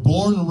 so we're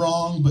born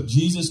wrong, but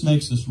Jesus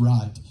makes us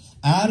right.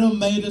 Adam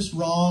made us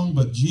wrong,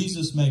 but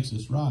Jesus makes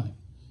us right.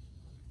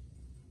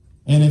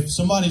 And if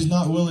somebody's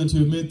not willing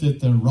to admit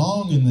that they're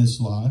wrong in this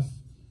life,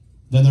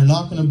 then they're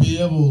not going to be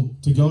able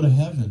to go to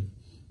heaven.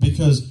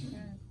 Because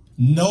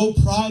no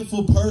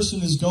prideful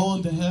person is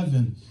going to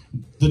heaven.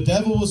 The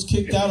devil was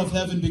kicked out of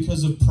heaven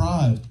because of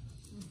pride.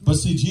 But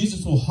see,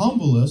 Jesus will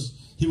humble us.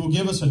 He will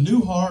give us a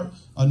new heart,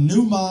 a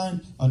new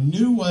mind, a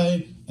new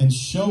way, and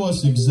show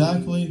us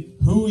exactly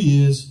who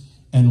he is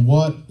and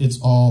what it's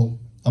all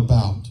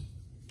about.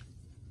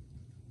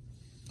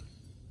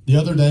 The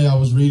other day I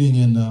was reading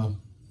in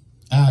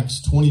Acts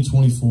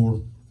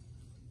 20:24.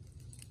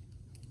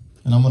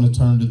 And I'm going to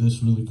turn to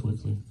this really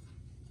quickly.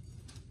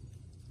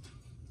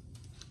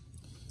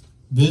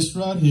 This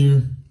right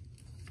here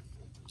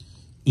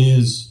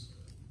is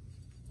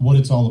what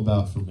it's all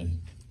about for me.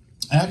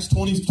 Acts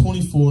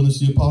 20:24, and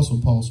this is the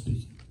Apostle Paul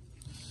speaking.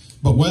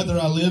 But whether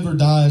I live or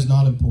die is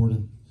not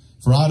important,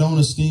 for I don't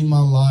esteem my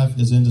life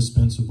as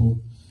indispensable.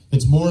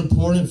 It's more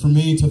important for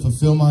me to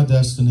fulfill my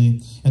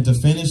destiny and to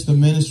finish the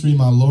ministry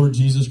my Lord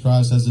Jesus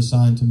Christ has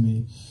assigned to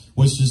me,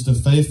 which is to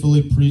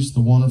faithfully preach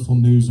the wonderful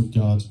news of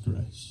God's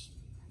grace.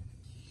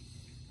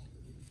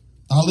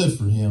 I live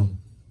for him.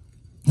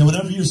 And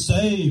whenever you're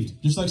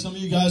saved, just like some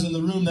of you guys in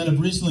the room that have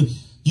recently,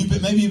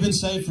 maybe you've been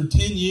saved for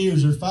 10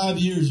 years or 5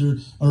 years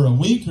or a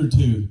week or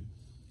two.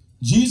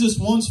 Jesus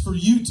wants for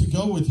you to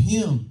go with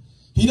him.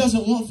 He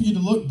doesn't want for you to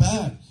look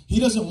back. He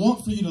doesn't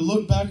want for you to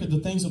look back at the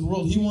things of the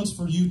world. He wants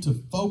for you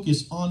to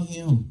focus on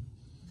him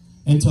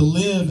and to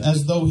live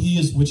as though he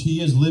is, which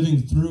he is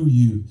living through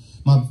you.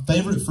 My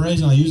favorite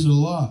phrase, and I use it a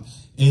lot,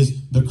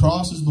 is the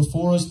cross is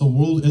before us, the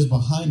world is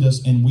behind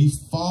us, and we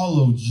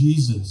follow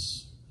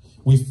Jesus.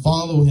 We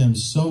follow him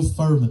so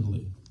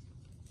fervently.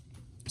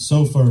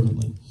 So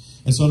fervently.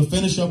 And so to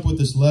finish up with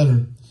this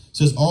letter, it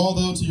says,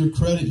 although to your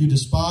credit you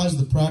despise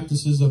the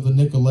practices of the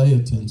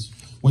Nicolaitans,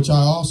 which I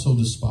also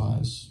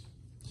despise.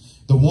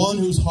 The one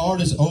whose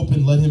heart is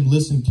open, let him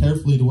listen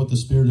carefully to what the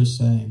Spirit is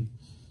saying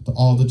to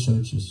all the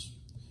churches.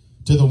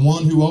 To the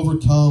one who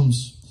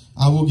overcomes,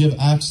 I will give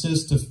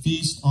access to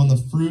feast on the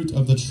fruit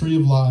of the tree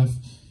of life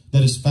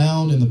that is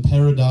found in the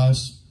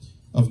paradise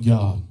of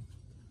God.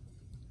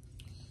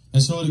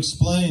 And so it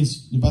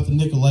explains about the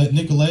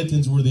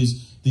Nicolaitans were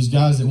these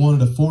guys that wanted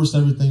to force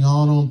everything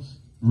on them,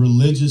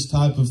 religious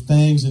type of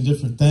things and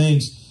different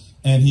things.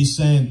 And he's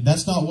saying,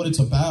 that's not what it's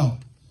about.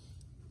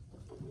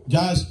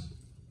 Guys,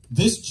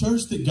 this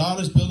church that God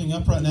is building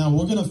up right now,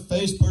 we're going to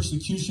face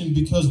persecution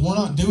because we're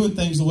not doing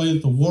things the way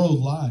that the world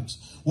likes.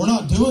 We're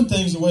not doing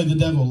things the way the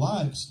devil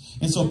likes.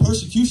 And so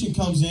persecution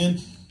comes in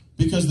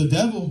because the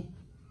devil,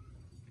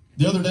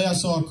 the other day I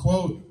saw a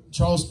quote,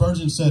 Charles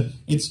Spurgeon said,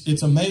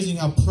 it's amazing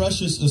how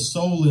precious a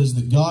soul is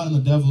that God and the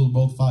devil are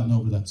both fighting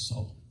over that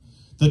soul.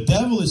 The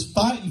devil is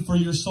fighting for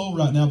your soul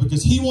right now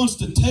because he wants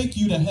to take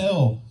you to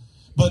hell.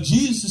 But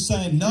Jesus is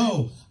saying,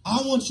 no,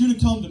 I want you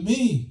to come to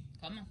me.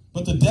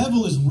 But the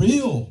devil is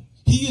real.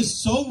 He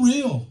is so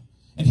real.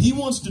 And he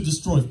wants to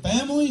destroy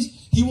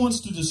families. He wants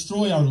to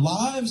destroy our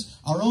lives,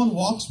 our own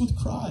walks with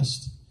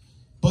Christ.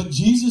 But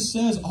Jesus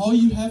says all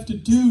you have to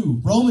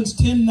do, Romans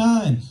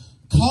 10:9,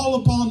 call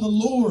upon the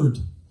Lord.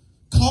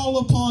 Call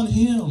upon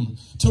him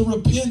to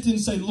repent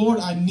and say, Lord,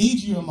 I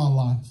need you in my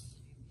life.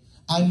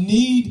 I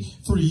need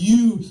for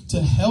you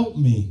to help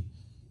me.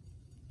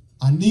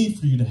 I need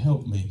for you to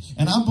help me.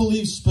 And I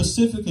believe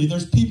specifically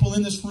there's people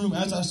in this room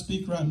as I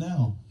speak right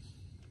now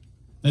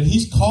that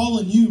he's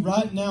calling you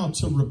right now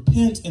to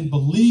repent and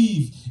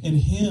believe in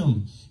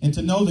him and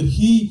to know that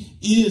he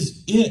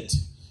is it.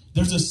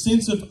 There's a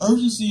sense of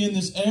urgency in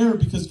this air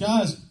because,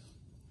 guys,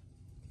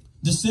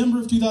 December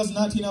of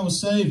 2019, I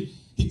was saved.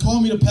 He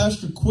called me to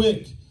pastor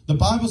quick. The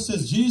Bible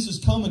says Jesus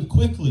is coming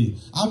quickly.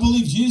 I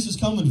believe Jesus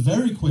is coming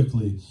very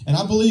quickly. And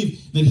I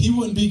believe that he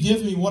wouldn't be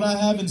giving me what I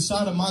have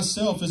inside of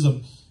myself as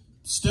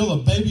still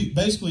a baby,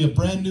 basically a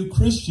brand new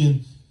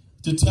Christian,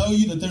 to tell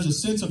you that there's a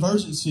sense of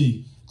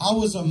urgency. I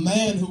was a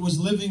man who was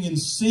living in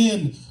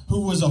sin,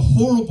 who was a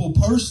horrible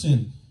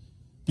person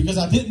because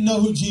I didn't know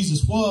who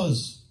Jesus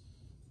was.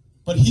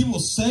 But he will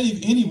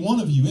save any one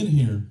of you in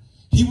here.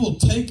 He will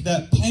take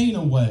that pain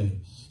away.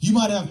 You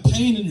might have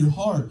pain in your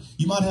heart.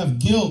 You might have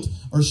guilt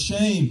or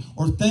shame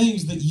or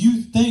things that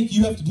you think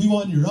you have to do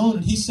on your own.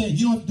 And he's saying,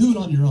 you don't have to do it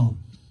on your own.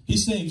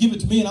 He's saying, give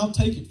it to me and I'll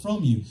take it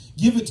from you.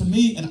 Give it to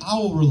me and I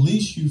will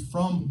release you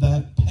from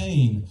that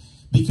pain.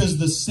 Because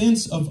the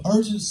sense of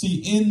urgency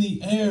in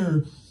the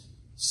air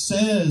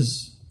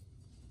says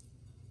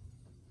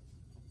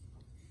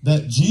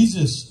that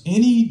Jesus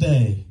any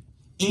day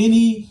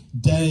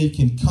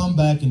can come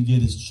back and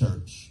get his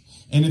church.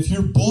 And if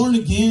you're born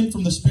again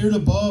from the Spirit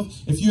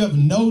above, if you have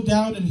no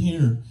doubt in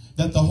here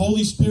that the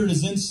Holy Spirit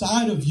is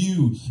inside of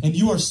you and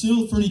you are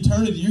sealed for an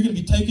eternity, you're going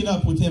to be taken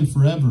up with him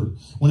forever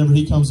whenever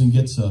he comes and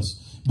gets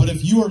us. But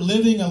if you are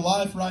living a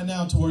life right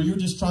now to where you're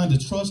just trying to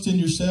trust in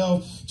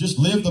yourself, just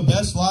live the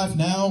best life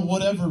now,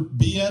 whatever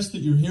BS that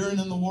you're hearing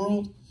in the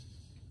world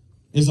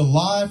is a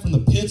lie from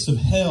the pits of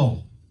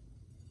hell.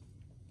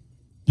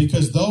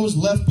 Because those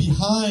left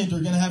behind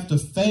are going to have to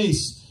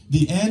face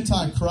the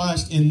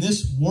Antichrist in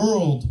this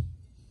world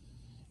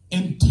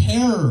in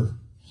terror,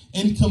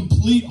 in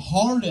complete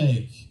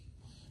heartache.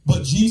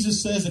 But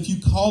Jesus says, if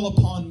you call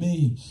upon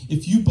me,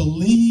 if you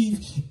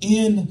believe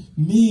in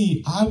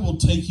me, I will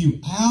take you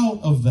out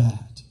of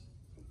that.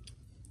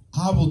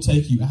 I will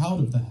take you out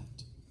of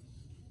that.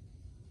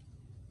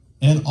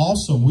 And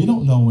also, we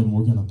don't know when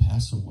we're going to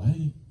pass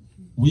away.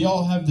 We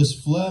all have this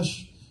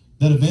flesh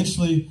that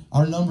eventually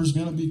our number's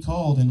going to be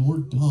called and we're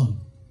done.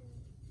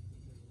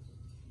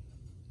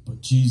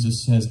 But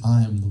Jesus says,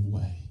 I am the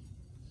way.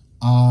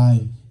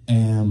 I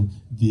am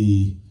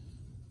the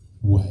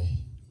way.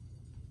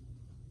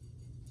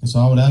 And so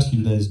I would ask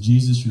you today, is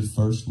Jesus your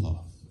first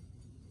love?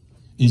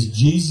 Is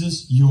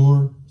Jesus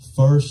your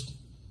first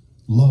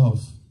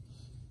love?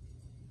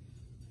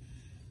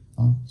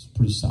 Oh, it's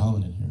pretty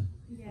silent in here.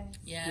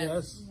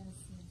 Yes.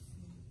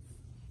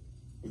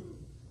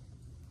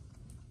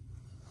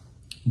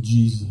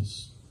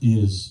 Jesus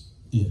is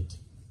it.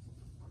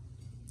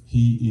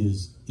 He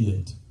is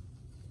it.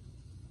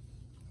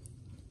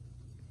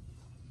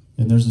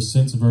 And there's a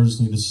sense of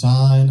urgency, the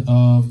sign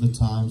of the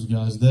times,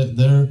 guys.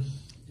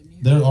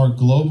 There are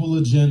global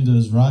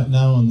agendas right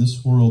now in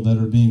this world that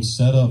are being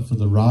set up for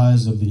the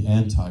rise of the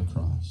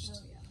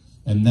Antichrist.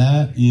 And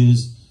that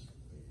is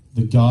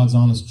the God's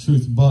honest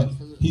truth. But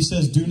he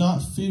says, do not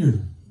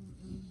fear,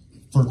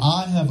 for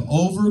I have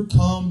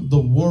overcome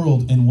the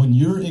world. And when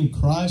you're in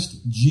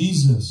Christ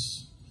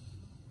Jesus,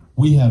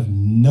 we have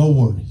no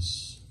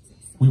worries.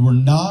 We were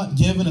not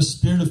given a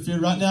spirit of fear.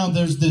 Right now,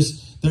 there's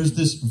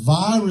this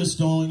virus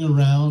going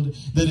around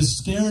that is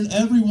scaring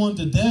everyone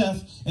to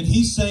death. And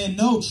he's saying,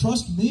 no,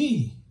 trust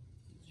me.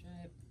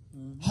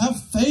 Have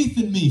faith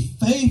in me.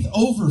 Faith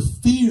over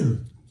fear.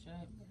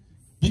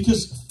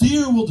 Because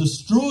fear will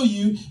destroy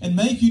you and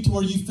make you to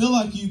where you feel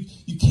like you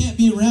can't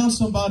be around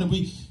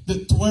somebody.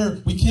 To where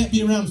we can't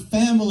be around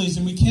families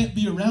and we can't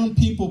be around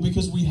people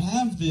because we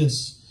have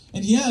this.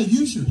 And yeah,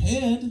 use your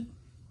head.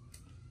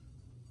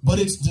 but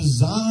it's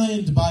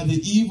designed by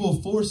the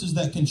evil forces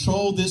that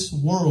control this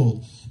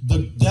world.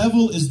 The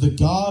devil is the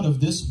god of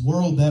this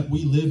world that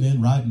we live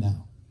in right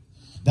now.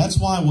 That's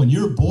why when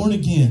you're born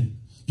again,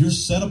 you're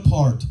set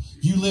apart.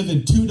 You live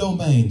in two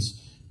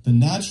domains, the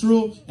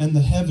natural and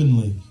the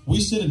heavenly. We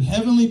sit in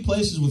heavenly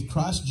places with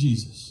Christ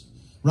Jesus.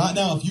 Right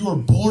now, if you are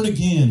born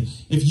again,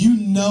 if you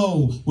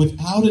know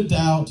without a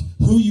doubt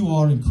who you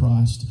are in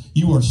Christ,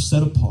 you are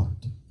set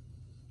apart.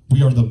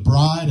 We are the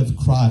bride of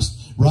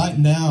Christ. Right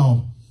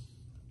now,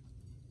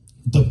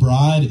 the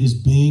bride is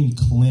being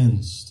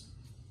cleansed.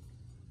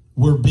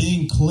 We're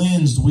being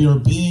cleansed.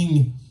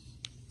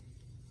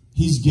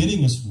 He's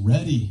getting us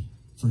ready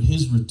for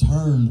his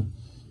return.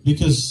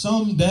 Because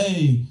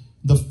someday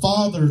the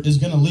Father is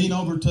going to lean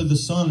over to the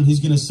Son and he's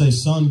going to say,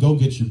 "Son, go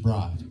get your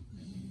bride."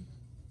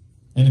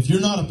 And if you're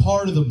not a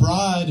part of the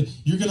bride,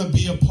 you're going to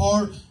be a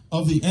part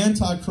of the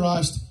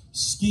Antichrist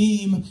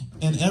scheme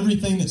and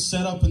everything that's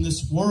set up in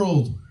this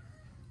world.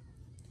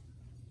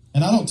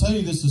 And I don't tell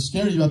you this to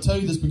scare you. I tell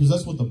you this because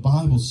that's what the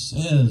Bible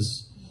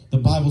says. The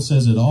Bible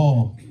says it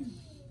all.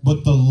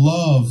 But the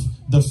love,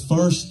 the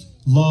first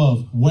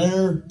love,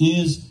 where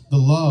is the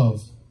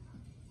love?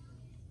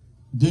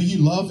 Do you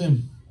love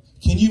him?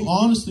 Can you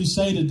honestly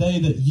say today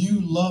that you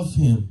love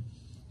him?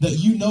 That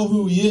you know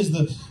who he is?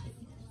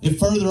 It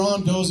further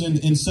on goes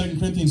in 2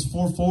 Corinthians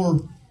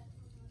 4:4.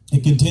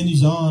 It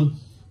continues on.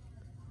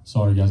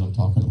 Sorry guys, I'm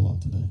talking a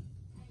lot today.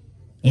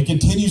 It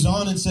continues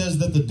on and says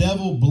that the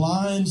devil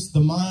blinds the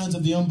minds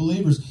of the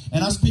unbelievers.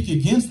 And I speak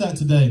against that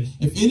today.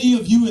 If any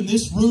of you in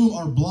this room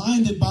are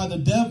blinded by the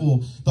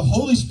devil, the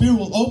Holy Spirit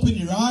will open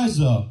your eyes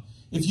up.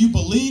 If you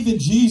believe in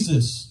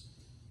Jesus,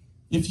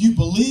 if you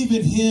believe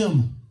in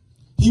him,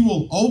 he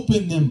will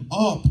open them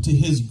up to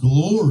his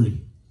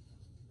glory.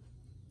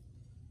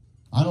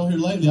 I know here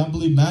lately, I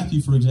believe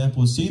Matthew, for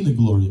example, has seen the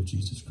glory of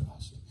Jesus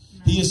Christ.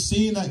 He has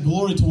seen that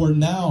glory to where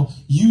now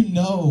you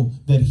know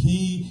that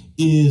he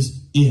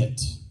is it.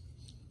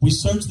 We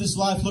search this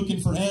life looking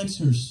for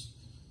answers.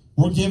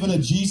 We're given a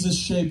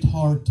Jesus-shaped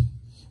heart.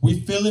 We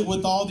fill it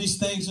with all these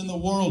things in the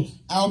world: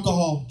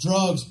 alcohol,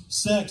 drugs,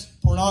 sex,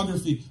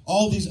 pornography,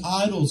 all these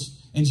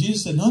idols. And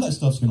Jesus said, none of that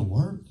stuff's going to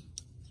work.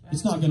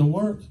 It's not going to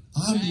work.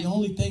 I'm the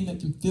only thing that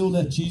can fill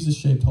that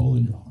Jesus-shaped hole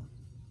in your heart.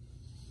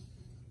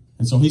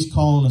 And so he's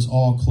calling us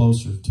all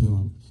closer to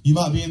him. You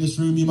might be in this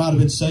room. You might have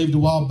been saved a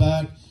while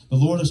back. The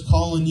Lord is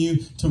calling you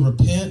to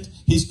repent.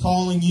 He's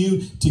calling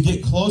you to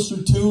get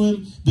closer to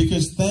him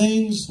because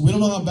we don't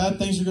know how bad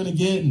things are going to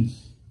get. And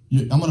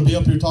I'm going to be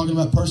up here talking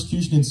about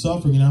persecution and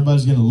suffering and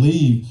everybody's going to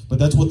leave. But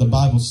that's what the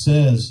Bible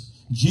says.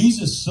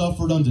 Jesus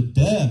suffered unto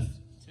death.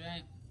 That's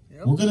right.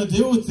 Yep. We're going to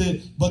deal with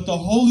it. But the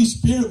Holy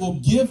Spirit will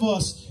give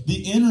us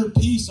the inner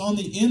peace on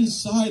the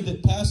inside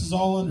that passes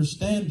all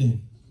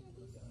understanding.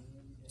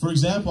 For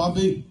example,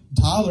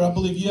 Tyler, I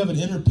believe you have an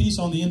inner peace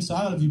on the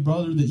inside of you,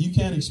 brother, that you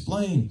can't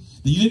explain,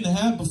 that you didn't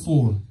have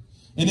before.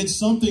 And it's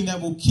something that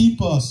will keep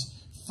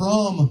us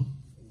from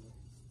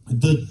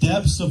the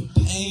depths of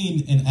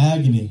pain and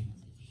agony.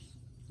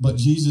 But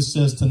Jesus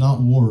says to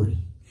not worry,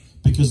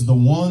 because the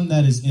one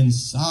that is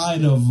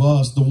inside of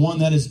us, the one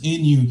that is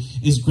in you,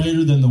 is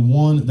greater than the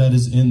one that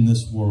is in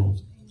this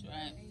world. That's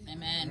right.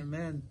 Amen.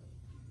 Amen.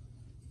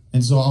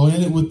 And so I'll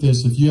end it with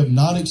this. If you have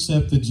not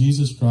accepted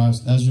Jesus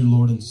Christ as your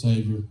Lord and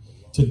Savior,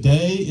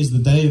 today is the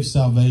day of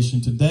salvation.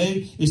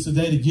 Today is the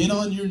day to get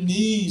on your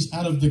knees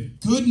out of the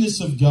goodness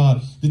of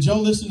God. Did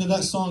y'all listen to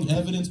that song,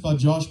 Evidence, by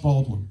Josh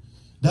Baldwin?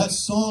 That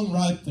song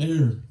right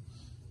there.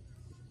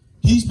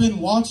 He's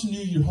been watching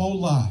you your whole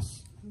life.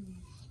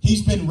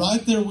 He's been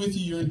right there with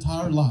you your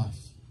entire life.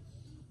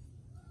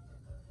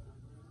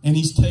 And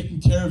he's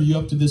taken care of you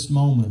up to this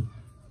moment.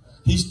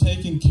 He's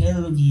taken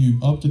care of you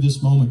up to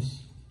this moment.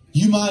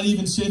 You might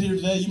even sit here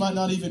today. You might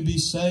not even be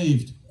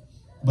saved.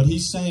 But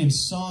he's saying,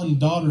 son,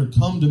 daughter,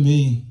 come to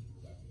me.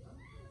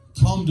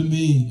 Come to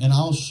me and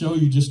I'll show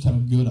you just how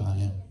good I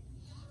am.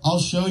 I'll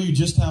show you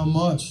just how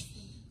much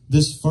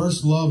this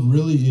first love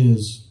really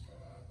is.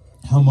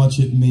 How much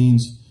it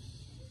means.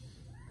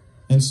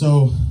 And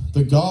so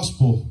the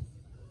gospel,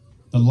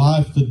 the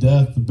life, the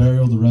death, the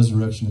burial, the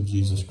resurrection of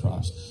Jesus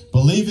Christ.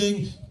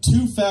 Believing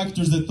two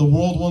factors that the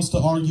world wants to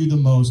argue the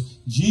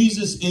most.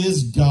 Jesus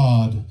is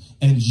God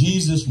and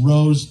Jesus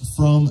rose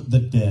from the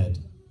dead.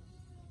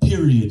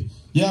 Period.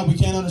 Yeah, we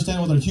can't understand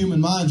it with our human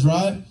minds,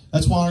 right?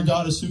 That's why our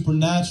God is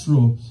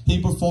supernatural.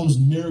 He performs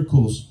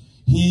miracles.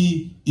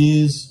 He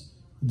is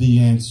the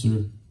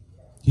answer.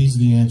 He's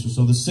the answer.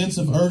 So the sense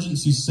of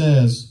urgency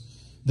says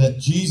that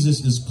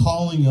Jesus is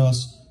calling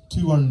us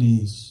to our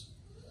knees.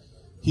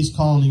 He's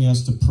calling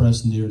us to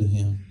press near to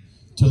him.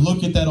 To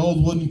look at that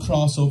old wooden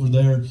cross over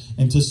there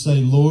and to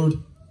say, Lord,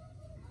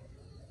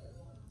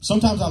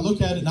 sometimes I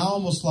look at it and I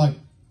almost like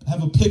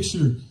have a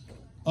picture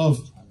of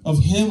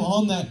him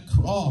on that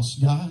cross,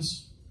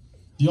 guys.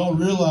 Do y'all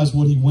realize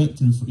what he went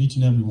through for each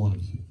and every one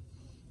of you?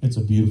 It's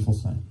a beautiful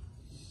thing.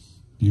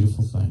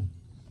 Beautiful thing.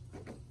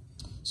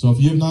 So if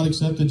you have not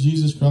accepted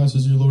Jesus Christ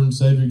as your Lord and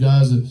Savior,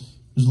 guys,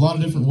 there's a lot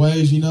of different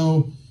ways, you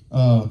know.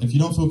 If you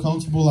don't feel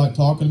comfortable like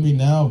talking to me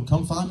now,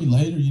 come find me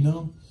later, you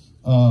know.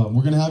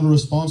 we're going to have a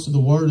response to the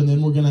word, and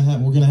then we're going to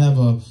have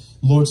a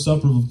Lord's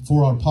Supper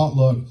for our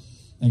potluck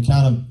and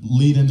kind of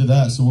lead into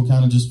that. So we'll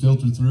kind of just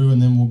filter through,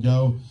 and then we'll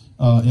go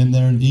in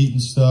there and eat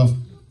and stuff.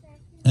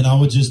 And I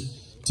would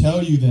just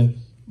tell you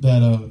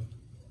that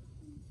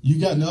you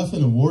got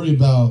nothing to worry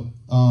about.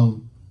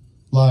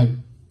 Like,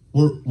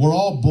 we're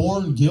all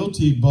born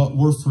guilty, but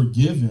we're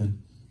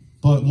forgiven.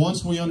 But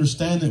once we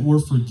understand that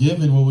we're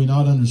forgiven, will we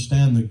not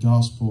understand the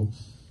gospel?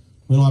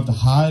 We don't have to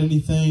hide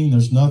anything.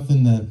 There's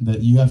nothing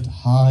that you have to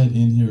hide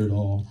in here at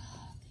all.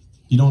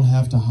 You don't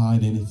have to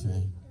hide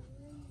anything.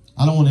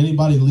 I don't want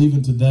anybody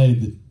leaving today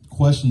that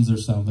questions their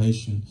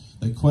salvation,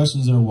 that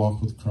questions their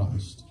walk with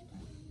Christ.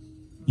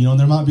 You know, and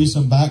there might be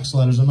some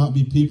backsliders. There might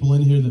be people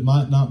in here that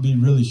might not be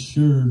really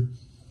sure.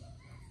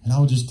 And I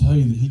would just tell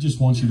you that he just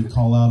wants you to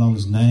call out on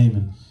his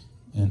name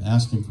and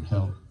ask him for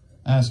help.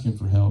 Ask him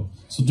for help.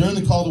 So during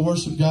the call to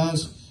worship,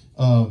 guys,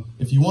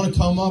 if you want to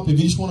come up, if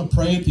you just want to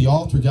pray at the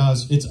altar,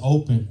 guys, it's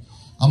open.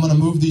 I'm going to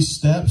move these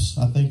steps.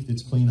 I think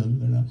it's clean under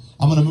there now.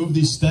 I'm going to move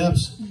these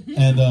steps.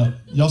 And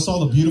y'all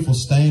saw the beautiful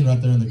stain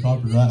right there in the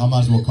carpet, right? I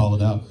might as well call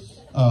it out.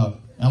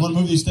 I'm going to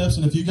move these steps.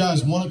 And if you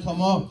guys want to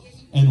come up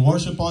and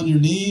worship on your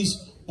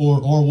knees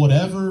or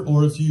whatever,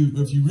 or if you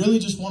really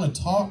just want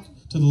to talk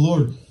to the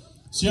Lord.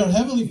 See, our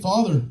Heavenly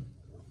Father,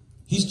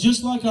 he's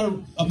just like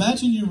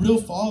imagine your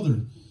real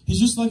father. He's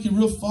just like your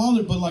real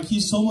father, but like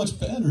he's so much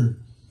better.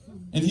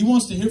 And he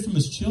wants to hear from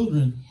his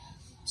children.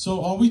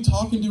 So are we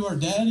talking to our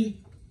daddy?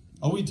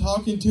 Are we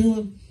talking to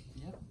him?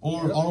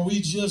 Or are we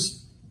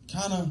just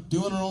kind of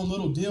doing our own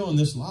little deal in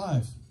this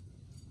life?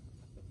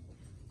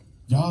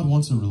 God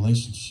wants a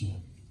relationship.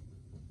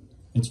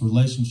 It's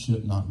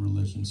relationship, not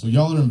religion. So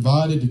y'all are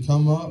invited to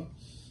come up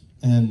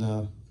and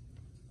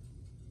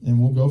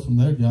we'll go from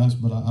there, guys.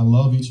 But I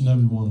love each and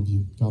every one of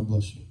you. God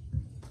bless you.